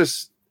help but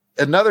notice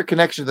another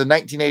connection to the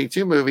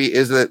 1982 movie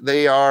is that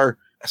they are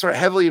sort of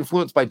heavily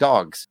influenced by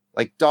dogs.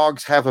 Like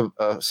dogs have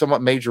a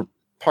somewhat major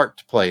part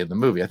to play in the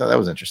movie. I thought that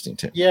was interesting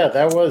too. Yeah,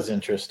 that was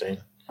interesting.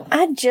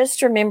 I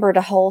just remembered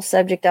a whole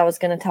subject I was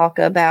going to talk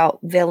about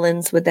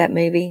villains with that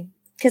movie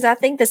because I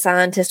think the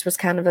scientist was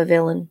kind of a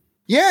villain.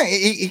 Yeah,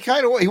 he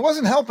kind of he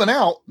wasn't helping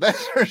out.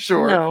 That's for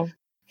sure. No,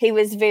 he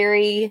was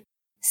very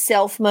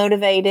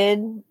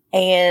self-motivated,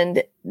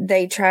 and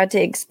they tried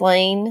to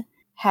explain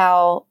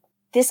how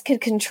this could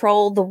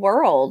control the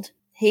world.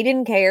 He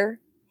didn't care.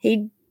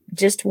 He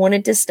just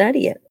wanted to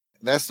study it.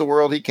 That's the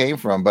world he came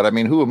from. But I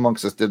mean, who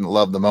amongst us didn't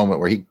love the moment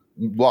where he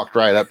walked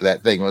right up to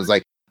that thing and was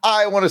like,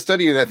 I want to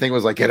study you. That thing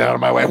was like, get out of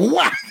my way.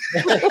 What?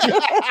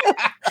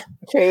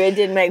 True. It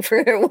did make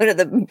for one of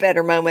the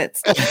better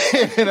moments.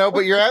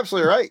 But you're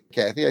absolutely right,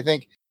 Kathy. I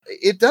think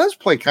it does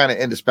play kind of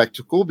into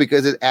spectacle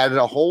because it added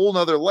a whole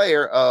nother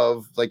layer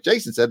of, like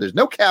Jason said, there's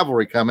no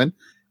cavalry coming.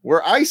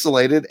 We're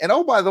isolated. And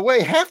oh, by the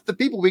way, half the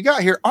people we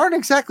got here aren't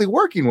exactly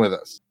working with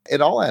us.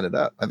 It all added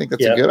up. I think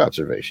that's a good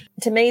observation.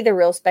 To me, the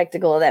real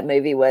spectacle of that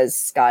movie was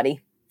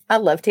Scotty. I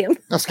loved him.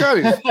 Now,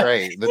 Scotty's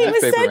great. The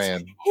newspaper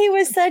man. He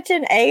was such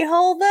an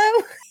a-hole,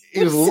 though.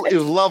 He was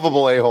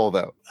lovable a-hole,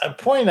 though. A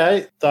point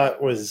I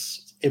thought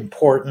was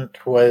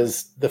important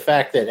was the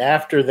fact that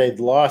after they'd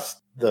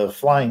lost the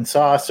flying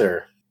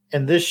saucer,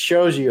 and this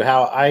shows you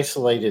how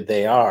isolated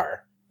they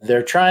are,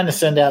 they're trying to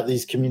send out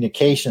these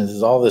communications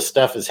as all this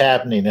stuff is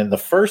happening. And the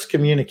first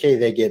communique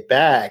they get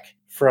back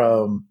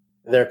from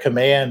their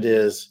command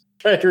is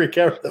try to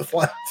recover the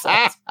flying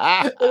saucer.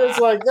 And it's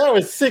like, that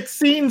was 6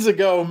 scenes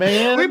ago,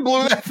 man. We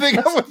blew that thing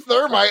up with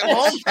thermite a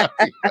long time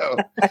ago.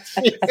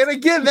 And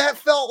again, that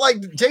felt like,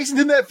 Jason,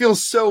 didn't that feel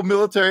so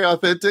military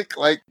authentic?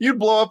 Like, you'd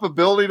blow up a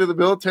building in the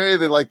military,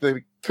 then like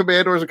the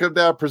commanders would come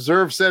down,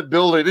 preserve said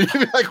building, and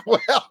you'd be like,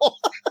 well,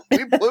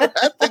 we blew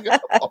that thing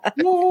up.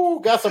 Ooh,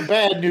 got some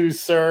bad news,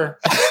 sir.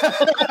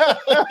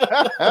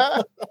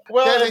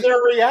 Well, and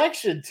their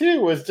reaction, too,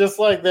 was just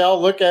like they all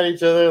look at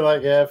each other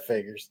like, yeah,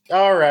 figures.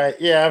 All right,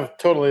 yeah, I've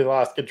totally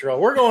lost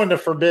control. We're going to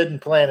Forbidden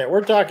Planet.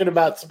 We're talking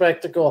about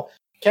spectacle.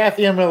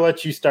 Kathy, I'm going to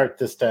let you start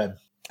this time.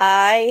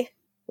 I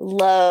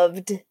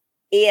loved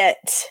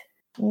it.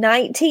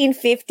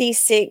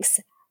 1956,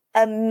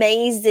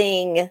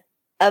 amazing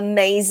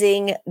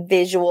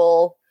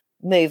visual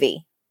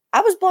movie.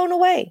 I was blown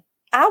away.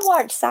 I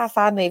watch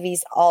sci-fi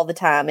movies all the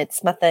time.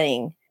 It's my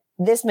thing.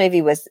 This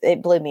movie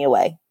it blew me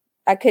away.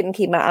 I couldn't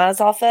keep my eyes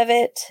off of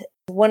it.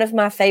 One of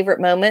my favorite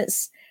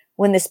moments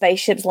when the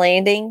spaceship's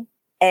landing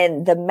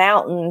and the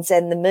mountains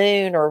and the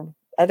moon or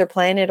other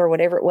planet or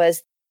whatever it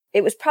was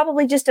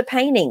probably just a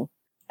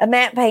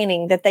matte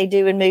painting that they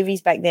do in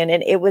movies back then.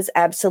 And it was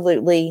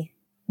absolutely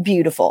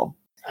beautiful.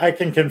 I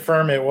can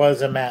confirm it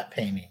was a matte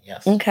painting.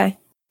 Yes. Okay.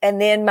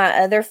 And then my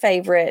other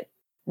favorite,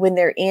 when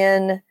they're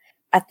in,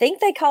 I think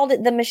they called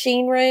it the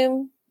machine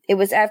room. It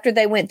was after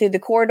they went through the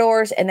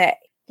corridors and that,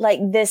 like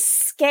the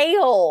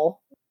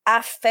scale,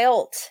 I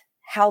felt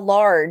how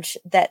large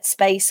that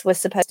space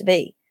was supposed to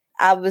be.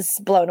 I was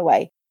blown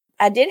away.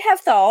 I did have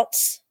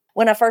thoughts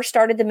when I first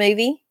started the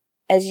movie.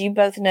 As you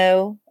both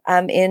know,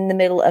 I'm in the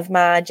middle of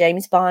my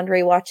James Bond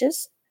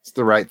rewatches. It's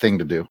the right thing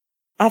to do.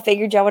 I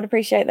figured y'all would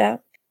appreciate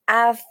that.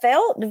 I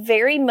felt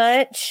very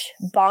much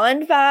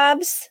Bond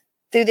vibes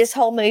through this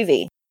whole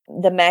movie.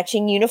 The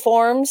matching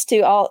uniforms to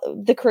all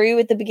the crew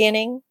at the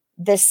beginning,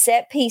 the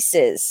set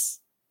pieces,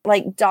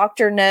 like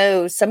Dr.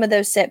 No, some of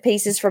those set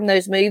pieces from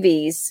those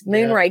movies,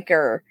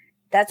 Moonraker.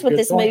 That's what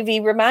this movie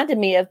reminded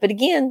me of. But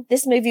again,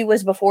 this movie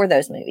was before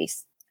those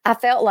movies. I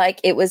felt like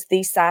it was the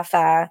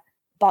sci-fi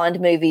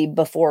Bond movie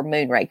before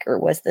Moonraker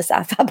was the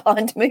sci-fi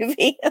Bond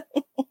movie.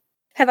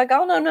 Have I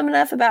gone on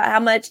enough about how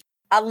much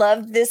I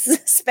love this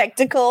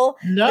spectacle,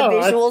 the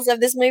visuals of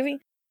this movie?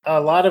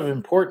 A lot of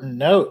important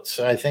notes.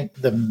 I think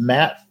the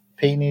matte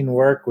painting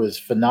work was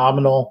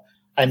phenomenal.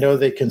 I know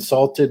they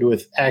consulted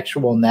with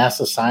actual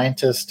NASA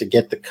scientists to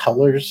get the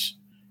colors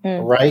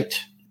right.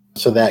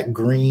 So that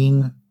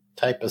green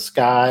type of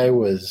sky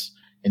was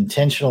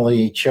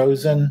intentionally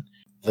chosen.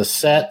 The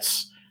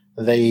sets,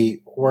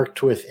 they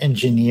worked with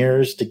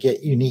engineers to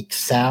get unique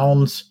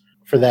sounds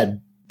for that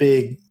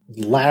big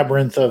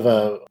labyrinth of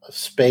a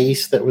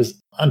space that was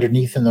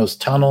underneath in those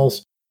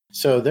tunnels.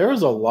 So there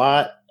was a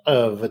lot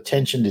of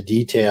attention to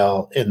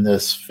detail in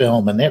this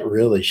film, and it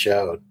really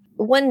showed.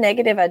 One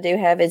negative I do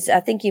have is, I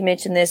think you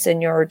mentioned this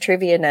in your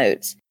trivia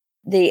notes,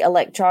 the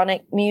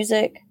electronic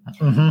music.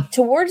 Mm-hmm.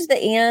 Towards the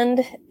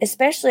end,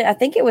 especially, I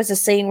think it was a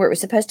scene where it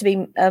was supposed to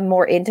be a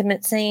more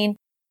intimate scene,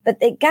 but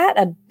it got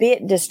a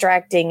bit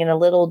distracting and a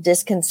little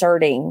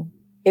disconcerting.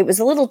 It was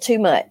a little too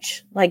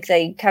much. Like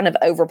they kind of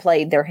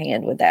overplayed their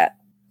hand with that.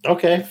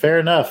 Okay, fair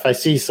enough. I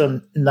see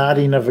some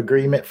nodding of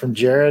agreement from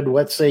Jared.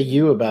 What say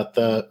you about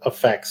the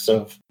effects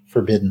of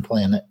Forbidden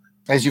Planet?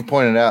 As you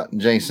pointed out,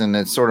 Jason,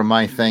 it's sort of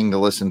my thing to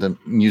listen to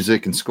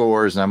music and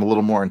scores, and I'm a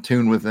little more in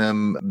tune with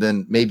them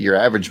than maybe your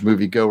average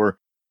moviegoer.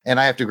 And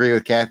I have to agree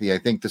with Kathy. I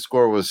think the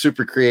score was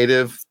super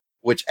creative,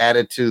 which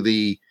added to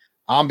the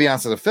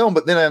ambiance of the film.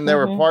 But then there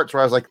were parts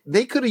where I was like,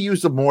 they could have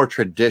used a more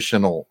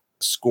traditional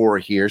score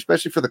here,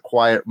 especially for the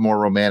quiet, more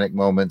romantic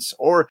moments,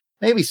 or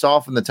maybe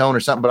soften the tone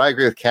or something. But I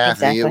agree with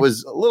Kathy. Exactly. It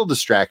was a little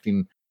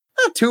distracting.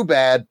 Not too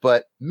bad,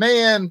 but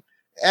man,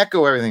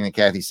 echo everything that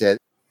Kathy said.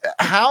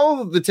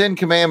 How the Ten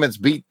Commandments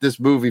beat this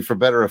movie for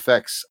better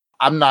effects,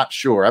 I'm not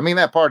sure. I mean,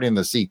 that party in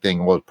the sea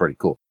thing was pretty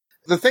cool.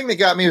 The thing that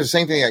got me was the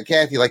same thing that got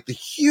Kathy, like the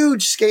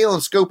huge scale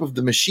and scope of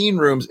the machine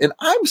rooms. And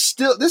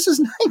this is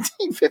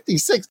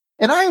 1956,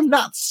 and I am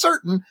not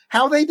certain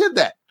how they did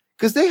that,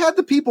 because they had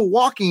the people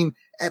walking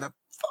at a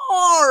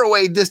far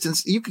away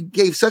distance. You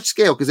gave such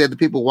scale because they had the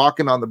people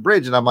walking on the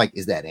bridge. And I'm like,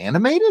 is that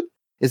animated?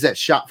 Is that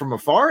shot from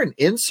afar and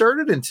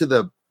inserted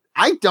into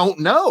I don't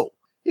know.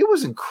 It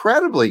was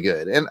incredibly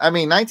good. And I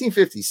mean,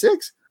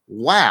 1956,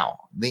 wow.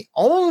 The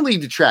only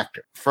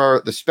detractor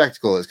for the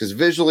spectacle is because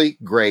visually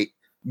great,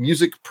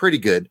 music pretty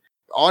good,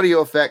 audio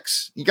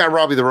effects. You got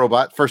Robbie the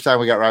Robot. First time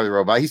we got Robbie the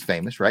Robot. He's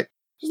famous, right?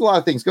 There's a lot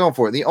of things going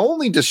for it. The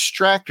only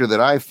distractor that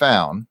I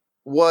found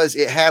was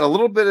it had a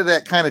little bit of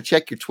that kind of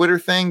check your Twitter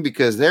thing,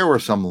 because there were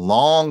some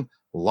long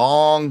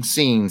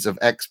scenes of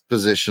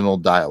expositional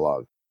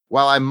dialogue.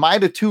 While I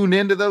might have tuned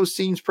into those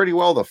scenes pretty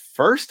well the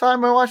first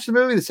time I watched the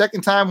movie, the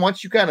second time,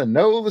 once you kind of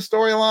know the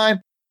storyline,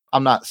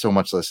 I'm not so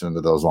much listening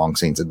to those long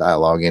scenes of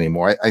dialogue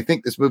anymore. I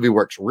think this movie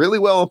works really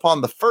well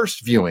upon the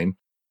first viewing.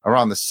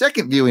 Around the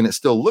second viewing, it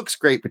still looks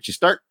great, but you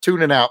start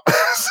tuning out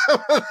some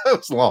of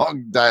those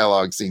long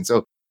dialogue scenes.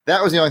 So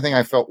that was the only thing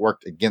I felt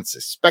worked against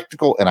this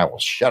spectacle, and I will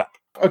shut up.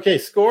 Okay,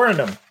 scoring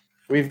them.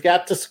 We've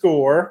got to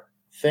score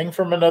Thing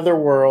from Another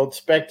World,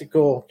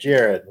 Spectacle.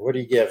 Jared, what are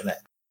you giving it?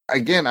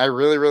 Again, I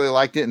really, really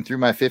liked it. And through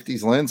my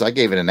 50s lens, I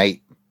gave it an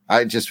 8.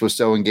 I just was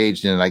so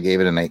engaged in it. I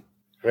gave it an 8.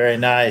 Very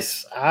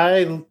nice.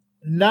 I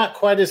not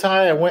quite as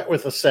high. I went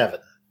with a 7,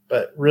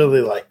 but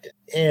really liked it.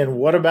 And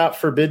what about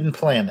Forbidden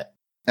Planet?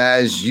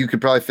 As you could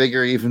probably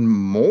figure, even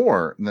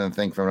more than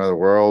Thing from Another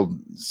World.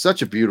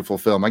 Such a beautiful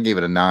film. I gave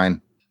it a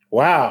 9.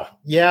 Wow.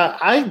 Yeah,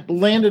 I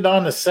landed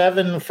on a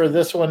 7 for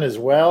this one as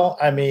well.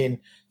 I mean,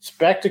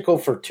 spectacle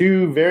for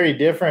two very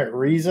different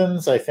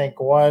reasons. I think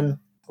one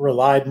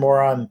relied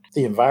more on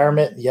the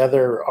environment, the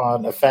other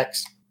on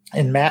effects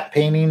and matte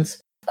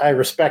paintings. I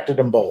respected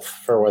them both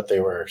for what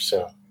they were.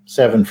 So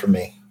 7 for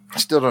me. I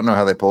still don't know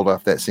how they pulled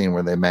off that scene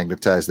where they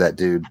magnetized that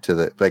dude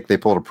to they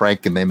pulled a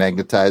prank and they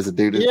magnetized the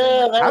dude.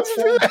 Yeah, that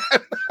was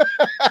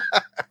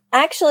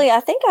Actually, I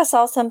think I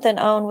saw something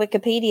on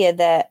Wikipedia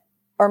that,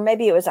 or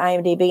maybe it was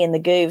IMDb in the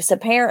Goofs,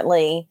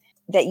 apparently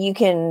that you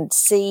can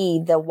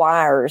see the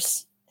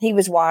wires. He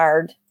was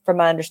wired, from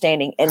my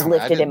understanding, and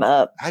lifted him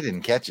up. I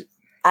didn't catch it.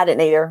 I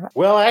didn't either.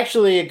 Well,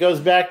 actually, it goes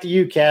back to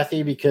you,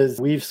 Kathy, because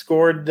we've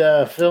scored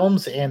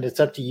films, and it's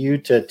up to you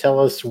to tell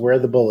us where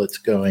the bullet's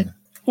going.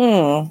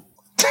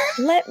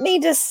 Let me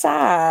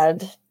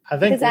decide.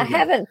 Because I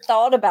haven't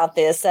thought about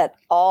this at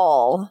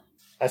all.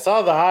 I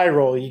saw the eye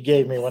roll you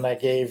gave me when I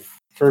gave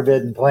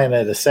Forbidden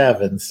Planet a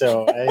 7,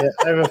 so I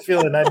have a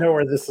feeling I know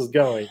where this is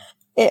going.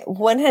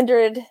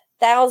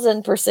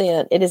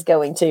 100,000% it is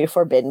going to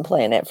Forbidden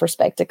Planet for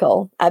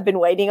spectacle. I've been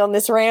waiting on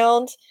this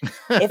round.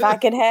 If I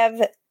could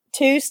have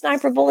 2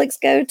 sniper bullets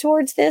go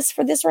towards this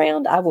for this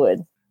round, I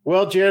would.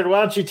 Well, Jared,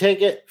 why don't you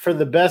take it for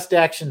the best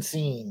action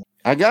scene?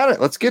 I got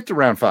it. Let's get to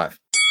round 5.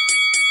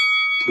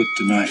 Put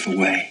the knife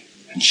away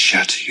and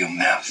shut your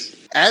mouth.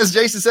 As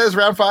Jason says,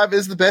 round 5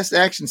 is the best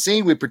action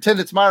scene. We pretend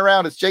it's my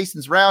round. It's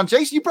Jason's round.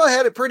 Jason, you probably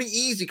had it pretty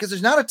easy because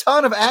there's not a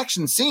ton of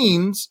action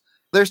scenes.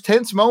 There's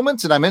tense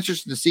moments, and I'm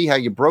interested to see how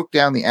you broke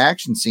down the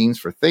action scenes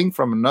for Thing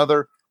from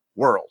Another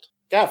World.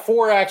 Got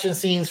 4 action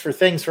scenes for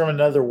Things from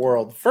Another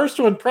World. First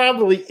one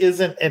probably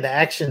isn't an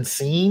action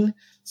scene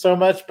so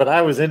much, but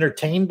I was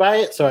entertained by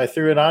it, so I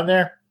threw it on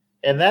there.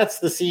 And that's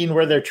the scene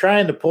where they're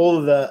trying to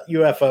pull the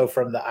UFO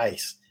from the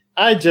ice.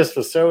 I just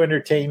was so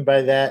entertained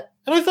by that.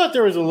 And I thought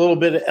there was a little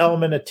bit of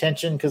element of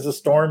tension because the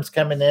storm's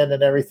coming in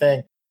and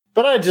everything.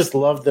 But I just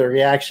loved the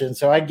reaction.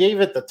 So I gave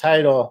it the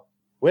title,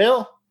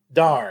 well,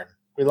 darn,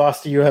 we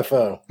lost a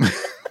UFO.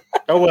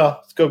 Oh, well,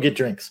 let's go get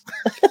drinks.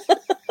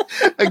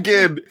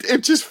 Again,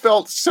 it just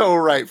felt so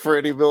right for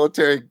any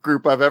military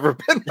group I've ever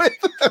been with.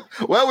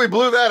 Well, we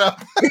blew that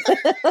up.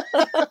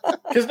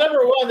 Because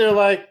number one, they're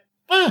like,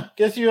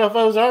 guess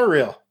UFOs are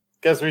real.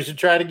 Guess we should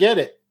try to get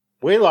it.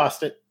 We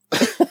lost it.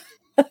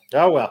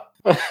 Oh, well.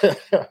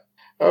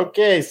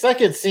 Okay,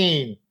 second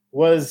scene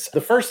was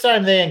the first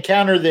time they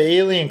encountered the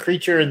alien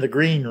creature in the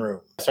green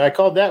room. So I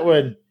called that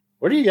one,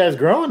 what are you guys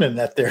growing in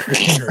that there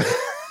green room?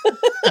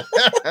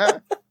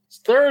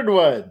 Third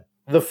one,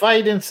 the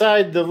fight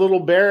inside the little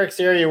barracks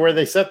area where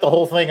they set the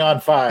whole thing on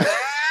fire.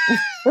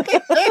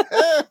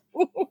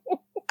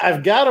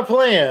 I've got a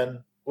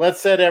plan.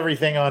 Let's set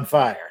everything on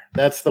fire.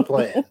 That's the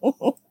plan.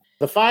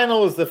 The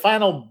final is the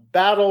final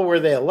battle where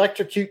they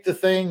electrocute the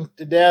thing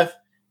to death.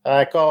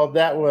 I called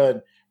that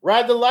one,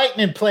 Ride the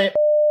Lightning Plant.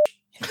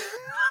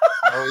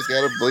 I always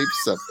got to bleep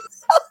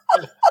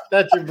something.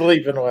 That's your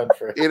bleeping one.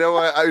 You know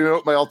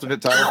what my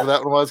alternate title for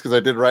that one was? Because I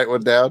did write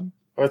one down.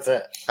 What's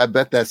that? I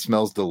bet that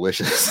smells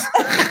delicious.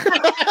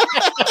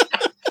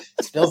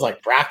 It smells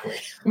like broccoli.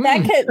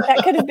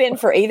 That could have been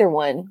for either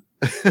one.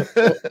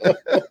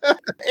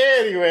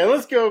 Anyway,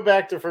 let's go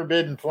back to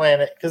Forbidden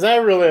Planet because I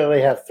really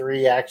only have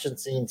 3 action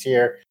scenes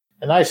here,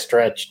 and I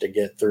stretched to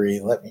get 3.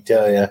 Let me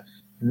tell you.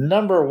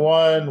 Number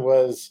 1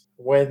 was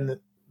when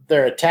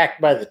they're attacked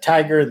by the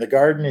tiger in the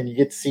garden, and you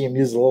get to see him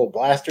use a little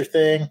blaster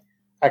thing.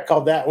 I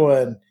called that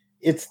one,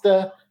 It's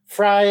the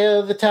Fry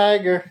of the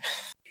Tiger.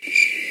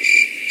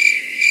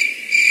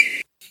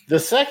 The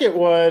second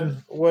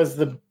one was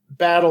the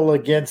battle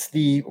against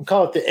we'll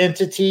call it the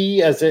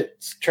entity, as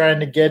it's trying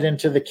to get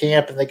into the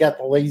camp, and they got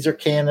the laser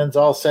cannons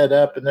all set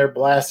up, and they're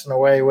blasting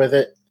away with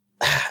it.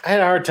 I had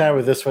a hard time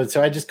with this one,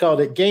 so I just called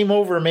it Game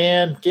Over,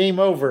 Man, Game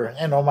Over,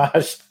 an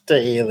homage to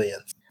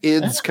Aliens.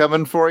 Id's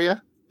coming for you.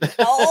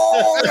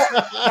 Oh,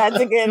 that's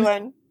a good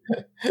one.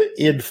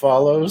 Id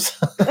follows.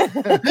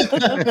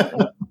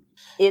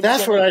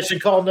 That's what I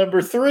should call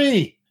number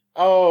 3.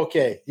 Oh,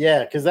 okay.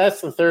 Yeah, because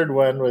that's the third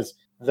one was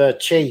the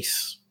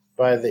chase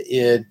by the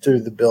id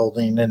through the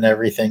building and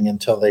everything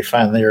until they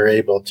finally are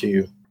able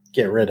to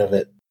get rid of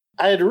it.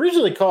 I had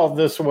originally called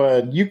this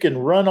one, You Can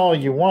Run All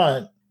You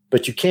Want,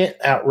 but you can't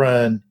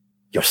outrun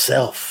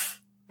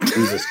yourself.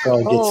 Jesus,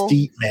 it gets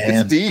deep,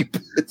 man. It's deep.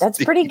 That's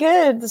deep. Pretty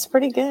good. That's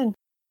pretty good.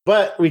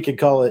 But we could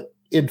call it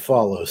Id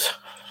Follows.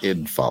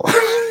 Id Follows.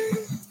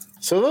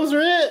 So those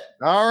are it.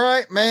 All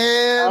right,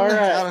 man. All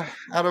right.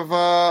 Out of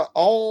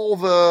all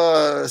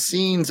the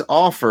scenes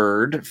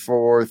offered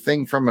for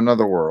Thing from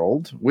Another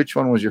World, which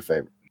one was your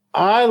favorite?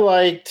 I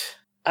liked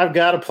I've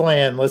Got a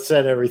Plan. Let's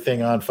set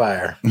everything on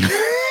fire.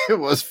 It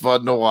was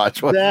fun to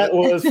watch. That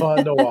was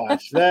fun to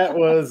watch. That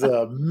was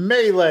a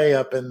melee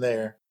up in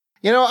there.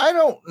 You know, I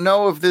don't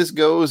know if this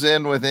goes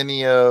in with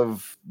any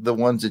of the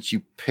ones that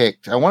you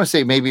picked. I want to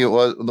say maybe it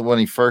was the one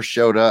he first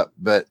showed up,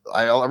 but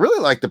I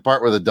really like the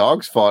part where the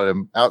dogs fought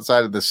him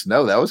outside of the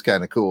snow. That was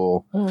kind of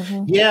cool.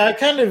 Mm-hmm. Yeah, I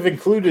kind of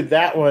included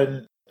that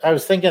one. I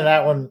was thinking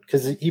that one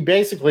because he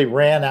basically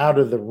ran out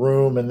of the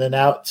room and then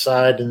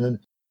outside, and then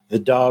the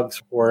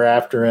dogs were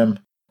after him.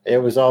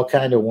 It was all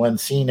kind of one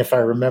scene, if I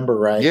remember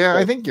right. Yeah,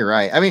 I think you're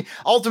right. I mean,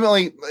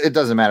 ultimately, it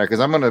doesn't matter because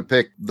I'm going to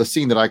pick the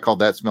scene that I called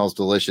That Smells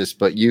Delicious,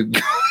 but you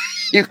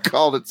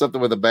called it something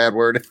with a bad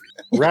word.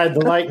 Ride the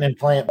Lightning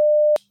Plant.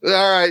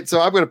 All right,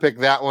 so I'm going to pick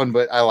that one,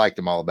 but I liked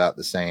them all about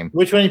the same.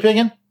 Which one are you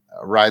picking?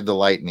 Ride the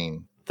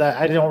Lightning.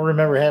 I don't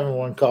remember having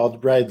one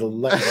called Ride the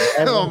Lightning.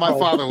 Oh, my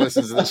father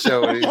listens to the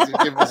show, and he's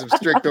giving me some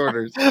strict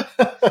orders.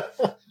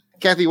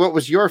 Kathy, what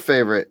was your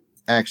favorite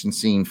action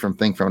scene from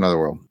Thing from Another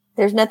World?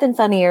 There's nothing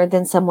funnier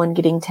than someone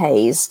getting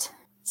tased.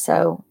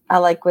 So I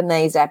like when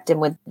they zapped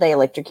him they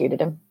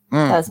electrocuted him.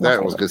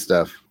 That was good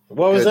stuff.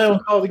 What was that one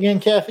called again,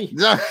 Kathy?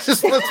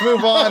 Let's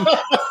move on.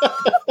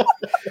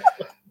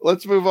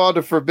 Let's move on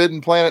to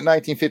Forbidden Planet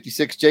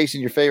 1956.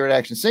 Jason, your favorite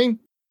action scene?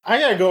 I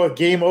got to go with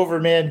Game Over,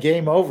 Man,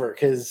 Game Over,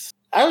 because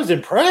I was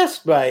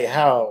impressed by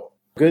how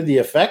good the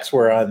effects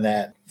were on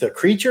that. The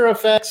creature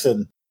effects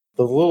and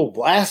the little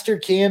blaster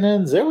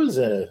cannons. It was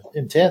an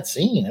intense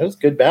scene. It was a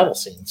good battle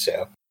scene.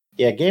 So,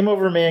 yeah, Game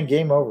Over, Man,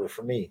 Game Over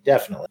for me,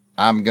 definitely.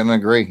 I'm going to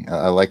agree.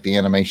 I like the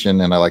animation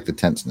and I like the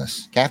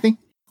tenseness. Kathy?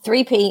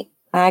 3-Pete.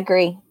 I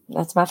agree.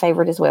 That's my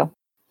favorite as well.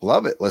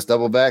 Love it. Let's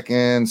double back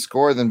and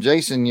score them.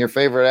 Jason, your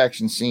favorite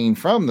action scene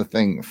from the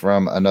Thing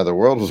from Another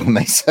World was when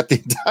they set the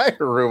entire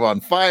room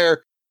on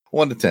fire.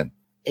 1 to 10.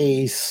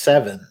 A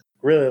 7.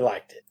 Really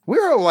liked it. We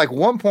were like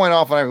 1 point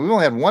off. We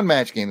only had one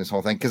match game this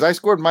whole thing because I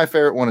scored my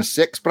favorite one a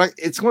 6, but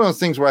it's one of those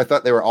things where I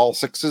thought they were all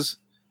 6s.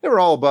 They were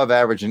all above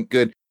average and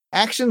good.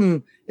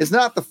 Action is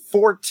not the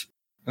fort,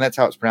 and that's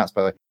how it's pronounced,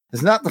 by the way.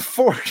 It's not the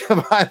fort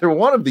of either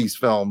one of these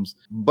films,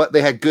 but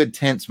they had good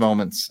tense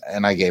moments,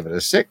 and I gave it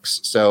a 6.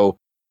 So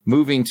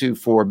Moving to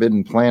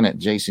Forbidden Planet,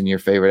 Jason, your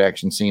favorite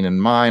action scene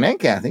and mine and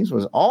Kathy's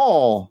was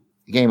all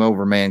game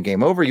over, man,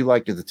 game over. You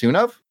liked it the tune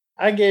of?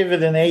 I gave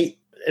it an 8,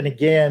 and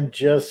again,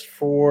 just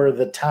for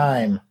the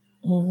time,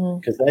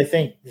 because I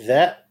think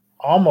that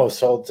almost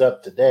holds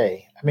up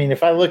today. I mean,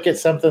 if I look at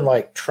something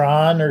like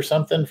Tron or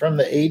something from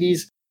the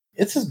 80s,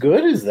 it's as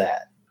good as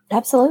that.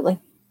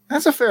 Absolutely.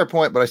 That's a fair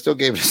point, but I still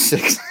gave it a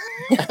 6.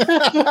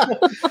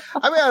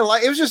 I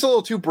mean, it was just a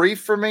little too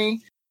brief for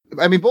me.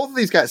 I mean, both of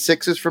these got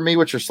 6s for me,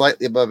 which are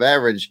slightly above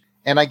average.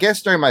 And I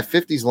guess during my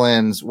 50s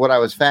lens, what I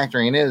was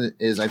factoring in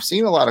is I've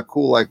seen a lot of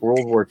cool, like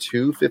World War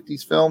II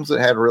 50s films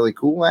that had really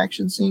cool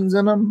action scenes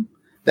in them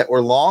that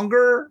were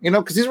longer,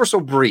 because these were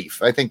so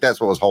brief. I think that's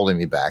what was holding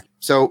me back.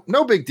 So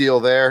no big deal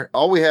there.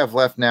 All we have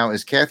left now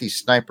is Kathy's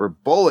sniper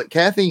bullet.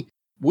 Kathy,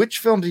 which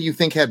film do you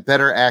think had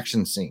better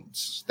action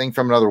scenes? Thing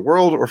from Another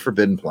World or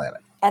Forbidden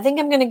Planet? I think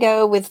I'm going to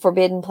go with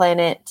Forbidden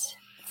Planet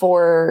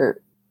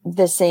for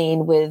the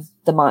scene with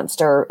the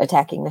monster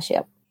attacking the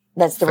ship.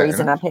 That's the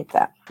reason I picked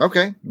that.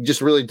 Okay. You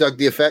just really dug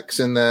the effects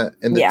in the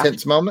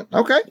tense moment.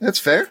 Okay. That's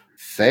fair.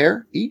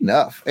 Fair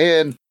enough.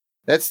 And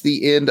that's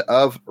the end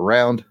of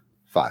round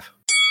 5.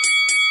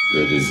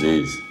 The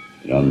disease,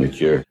 beyond the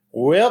cure.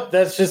 Well,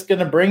 that's just going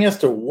to bring us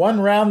to one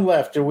round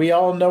left, and we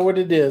all know what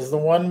it is. The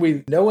one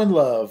we know and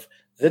love,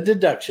 the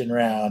deduction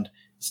round.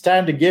 It's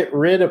time to get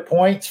rid of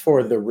points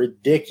for the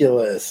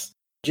ridiculous.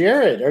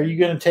 Jared, are you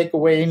going to take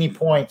away any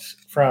points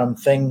from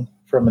Thing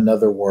from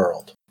Another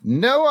World?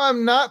 No,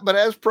 I'm not, but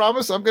as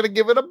promised, I'm going to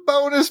give it a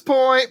bonus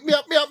point. Meow,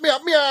 meow, meow,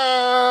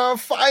 meow.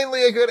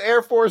 Finally, a good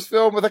Air Force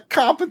film with a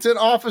competent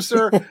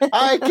officer.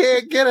 I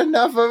can't get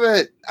enough of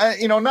it.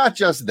 Not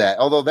just that,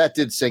 although that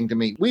did sing to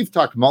me. We've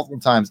talked multiple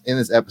times in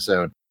this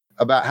episode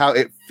about how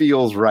it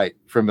feels right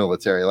for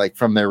military, like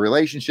from their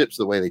relationships,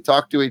 the way they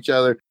talk to each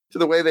other, to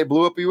the way they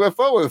blew up a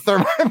UFO with a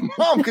thermite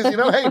bomb, because,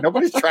 hey,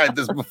 nobody's tried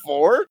this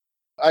before.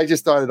 I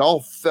just thought it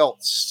all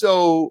felt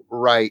so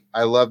right.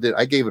 I loved it.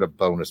 I gave it a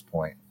bonus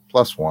point.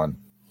 +1.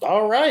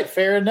 All right,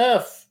 fair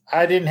enough.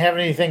 I didn't have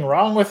anything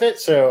wrong with it,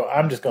 so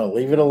I'm just going to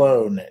leave it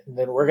alone. And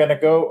then we're going to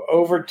go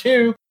over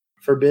to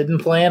Forbidden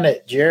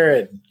Planet.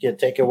 Jared, you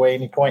take away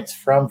any points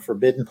from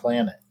Forbidden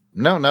Planet?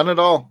 No, none at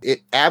all.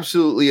 It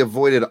absolutely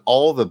avoided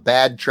all the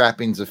bad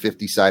trappings of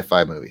 50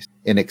 sci-fi movies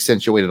and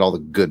accentuated all the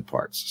good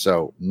parts.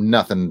 So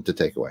nothing to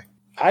take away.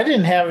 I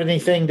didn't have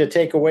anything to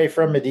take away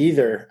from it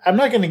either. I'm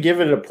not going to give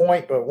it a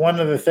point, but one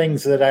of the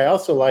things that I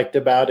also liked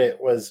about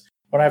it was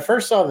when I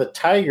first saw the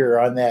tiger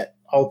on that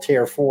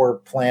Altair 4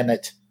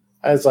 planet,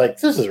 I was like,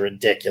 this is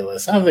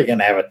ridiculous. How are they going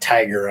to have a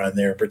tiger on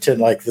there, pretend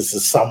like this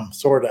is some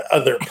sort of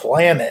other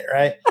planet,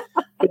 right?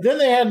 But then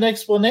they had an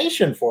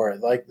explanation for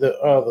it. Like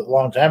a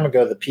long time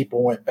ago, the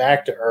people went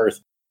back to Earth,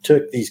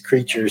 took these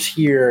creatures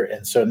here,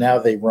 and so now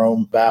they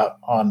roam about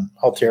on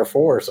Altair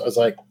 4. So I was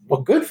like,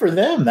 well, good for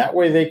them. That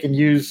way they can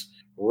use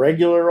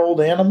regular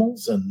old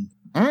animals, and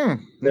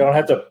they don't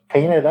have to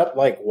paint it up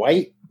like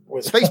white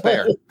with Space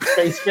Bear.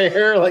 Space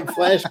Bear, like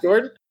Flash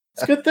Gordon.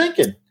 It's good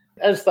thinking.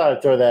 I just thought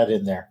I'd throw that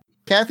in there.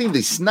 Kathy,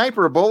 the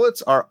sniper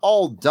bullets are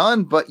all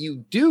done, but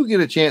you do get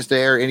a chance to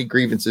air any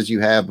grievances you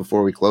have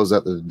before we close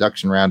out the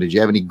deduction round. Did you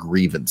have any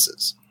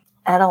grievances?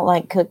 I don't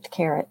like cooked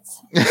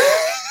carrots.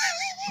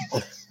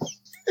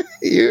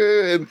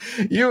 You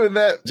and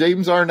that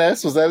James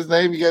Arness, was that his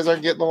name? You guys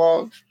aren't getting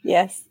along?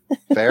 Yes.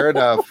 Fair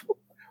enough.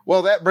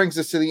 Well, that brings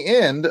us to the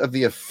end of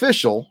the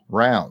official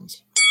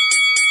rounds.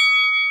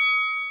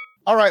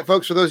 All right,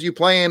 folks, for those of you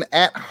playing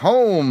at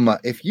home,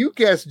 if you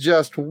guessed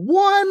just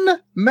one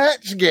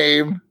match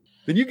game,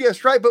 then you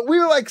guessed right. But we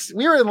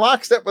were in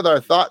lockstep with our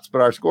thoughts, but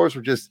our scores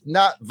were just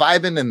not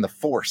vibing in the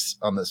force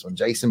on this one,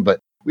 Jason. But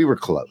we were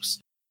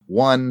close.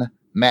 One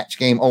match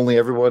game only.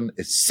 Everyone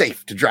is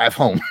safe to drive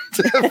home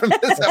from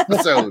this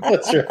episode.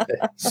 That's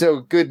right.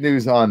 So good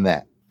news on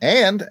that.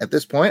 And at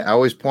this point, I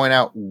always point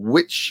out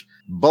which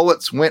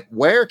bullets went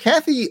where.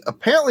 Kathy,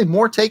 apparently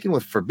more taken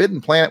with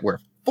Forbidden Planet, where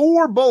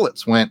 4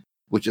 bullets went,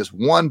 with just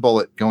 1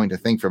 bullet going to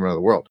Thing from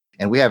Another World.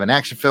 And we have an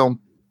action film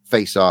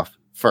face-off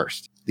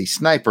first. The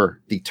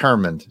sniper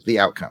determined the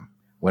outcome.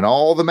 When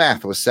all the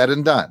math was said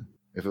and done,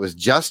 if it was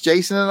just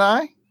Jason and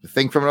I, the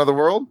Thing from Another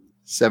World,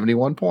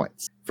 71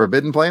 points.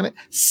 Forbidden Planet,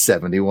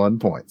 71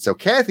 points. So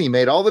Kathy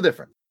made all the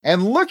difference.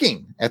 And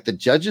looking at the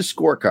judges'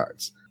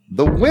 scorecards,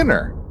 the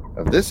winner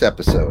of this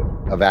episode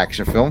of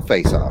Action Film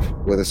Face-Off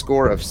with a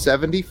score of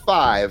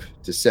 75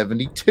 to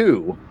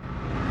 72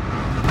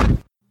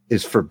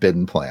 is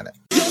Forbidden Planet.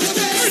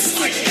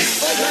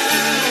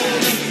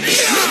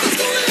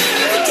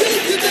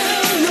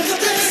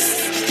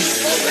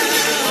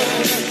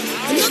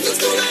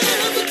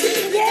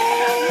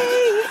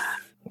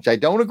 Which I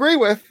don't agree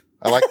with.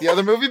 I like the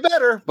other movie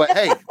better, but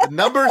hey, the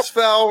numbers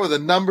fell where the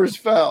numbers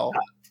fell.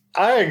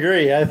 I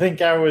agree. I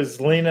think I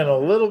was leaning a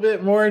little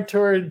bit more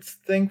towards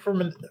Thing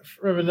from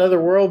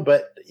Another World,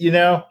 but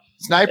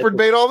Sniper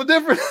made all the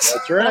difference.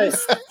 That's right.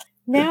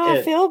 Now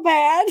I feel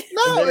bad.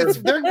 No,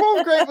 they're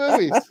both great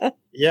movies.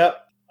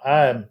 Yep.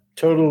 I'm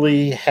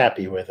totally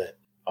happy with it.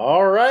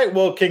 All right.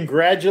 Well,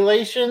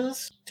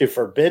 congratulations to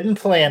Forbidden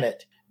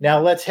Planet. Now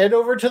let's head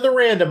over to the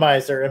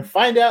randomizer and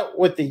find out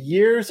what the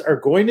years are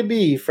going to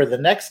be for the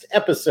next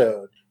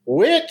episode,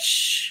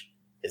 which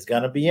is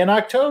going to be in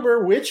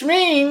October, which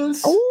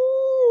means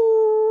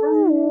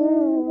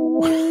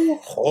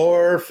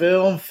horror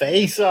film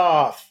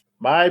face-off.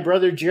 My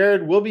brother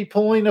Jared will be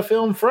pulling a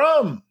film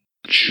from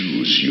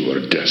Choose Your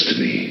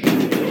Destiny.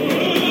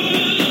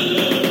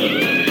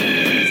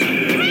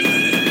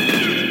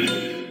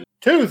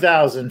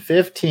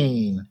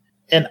 2015.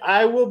 And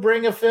I will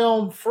bring a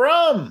film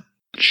from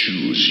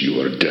Choose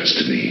Your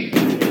Destiny.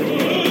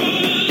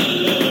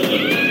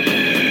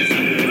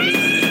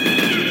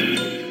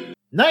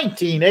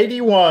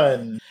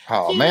 1981.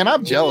 Oh man,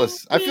 I'm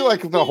jealous. I feel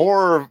like the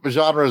horror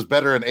genre is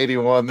better in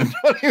 81 than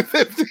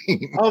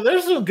 2015. Oh,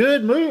 there's some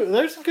good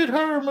There's some good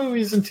horror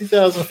movies in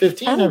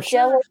 2015. I'm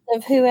jealous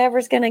of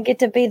whoever's going to get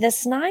to be the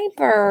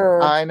sniper.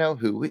 I know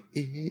who it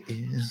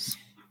is.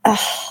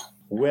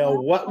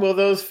 Well, what will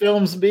those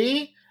films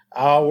be?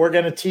 We're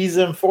going to tease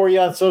them for you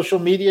on social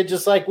media,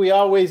 just like we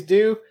always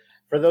do.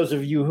 For those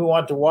of you who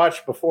want to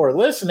watch before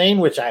listening,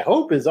 which I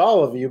hope is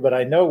all of you, but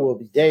I know will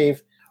be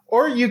Dave.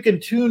 Or you can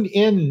tune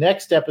in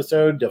next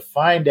episode to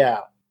find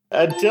out.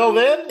 Until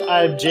then,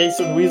 I'm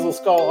Jason Weasel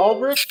Skull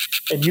Albrecht,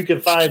 and you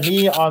can find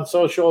me on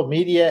social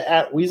media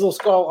at Weasel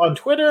Skull on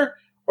Twitter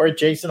or at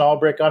Jason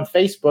Albrecht on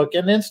Facebook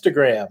and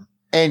Instagram.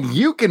 And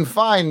you can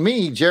find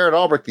me, Jared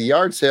Albrecht, the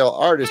Yard Sale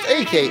Artist,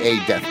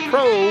 a.k.a. Death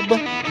Probe,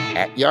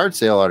 at Yard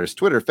Sale Artist,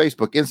 Twitter,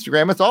 Facebook,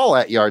 Instagram. It's all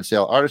at Yard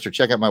Sale Artist, or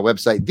check out my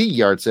website,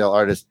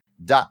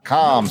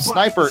 theyardsaleartist.com.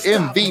 Sniper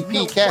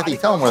MVP Kathy,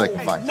 tell them where they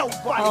can find you.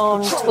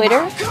 On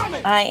Twitter,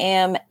 I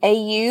am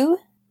AU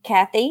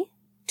Kathy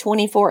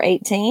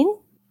 2418.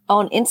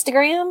 On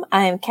Instagram,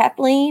 I am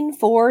Kathleen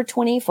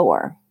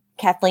 424.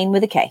 Kathleen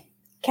with a K.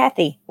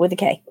 Kathy with a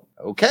K.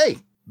 Okay.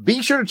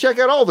 Be sure to check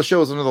out all the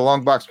shows under the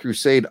Longbox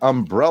Crusade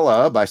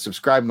umbrella by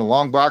subscribing to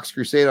Longbox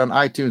Crusade on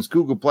iTunes,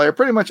 Google Play, or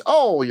pretty much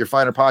all your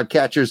finer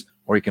podcatchers.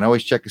 Or you can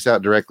always check us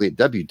out directly at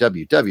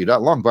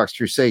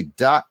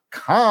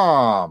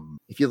www.longboxcrusade.com.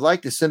 If you'd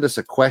like to send us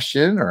a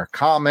question or a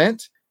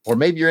comment, or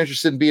maybe you're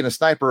interested in being a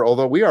sniper,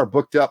 although we are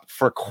booked up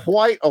for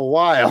quite a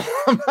while,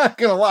 I'm not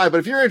going to lie, but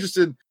if you're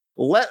interested,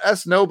 let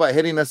us know by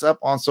hitting us up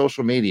on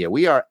social media.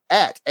 We are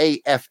at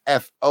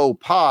AFFO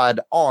Pod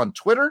on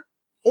Twitter,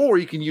 or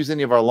you can use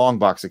any of our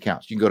Longbox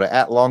accounts. You can go to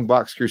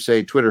 @Longbox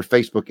Crusade, Twitter,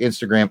 Facebook,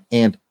 Instagram,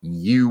 and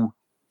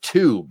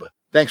YouTube.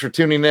 Thanks for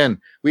tuning in.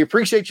 We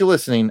appreciate you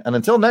listening. And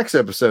until next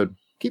episode,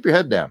 keep your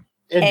head down.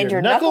 And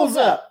your knuckles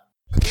up.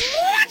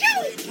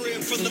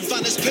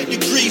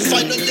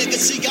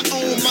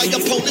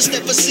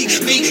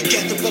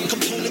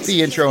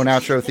 The intro and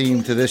outro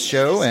theme to this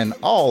show and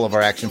all of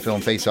our Action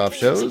Film Face-Off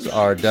shows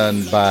are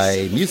done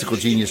by musical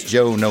genius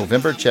Joe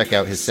November. Check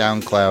out his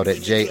SoundCloud at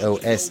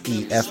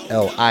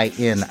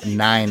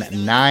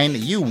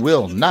JOSEFLIN99. You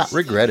will not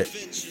regret it.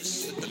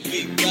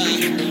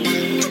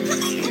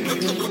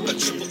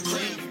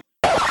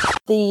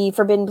 The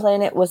Forbidden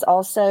Planet was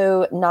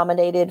also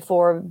nominated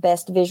for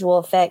Best Visual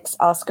Effects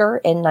Oscar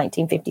in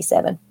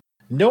 1957.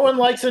 No one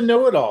likes a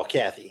know-it-all,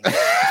 Kathy.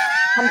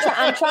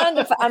 I'm trying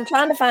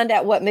to find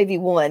out what movie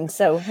won.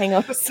 So hang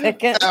on a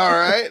second. All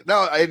right.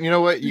 No, and you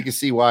know what? You can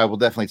see why. We'll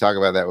definitely talk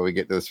about that when we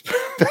get to this.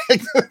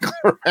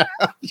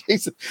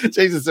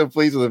 Jason's so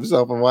pleased with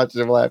himself. I'm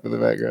watching him laugh in the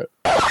background.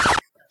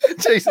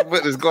 Jason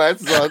putting his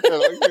glasses on.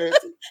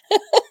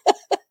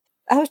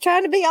 I was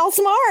trying to be all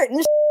smart.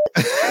 And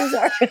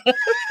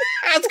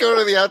Let's go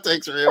to the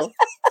outtakes reel.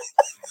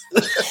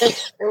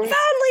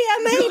 Finally, I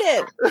made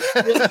it.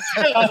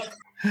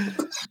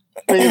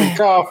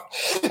 Cough.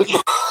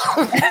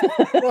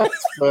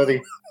 That's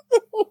funny.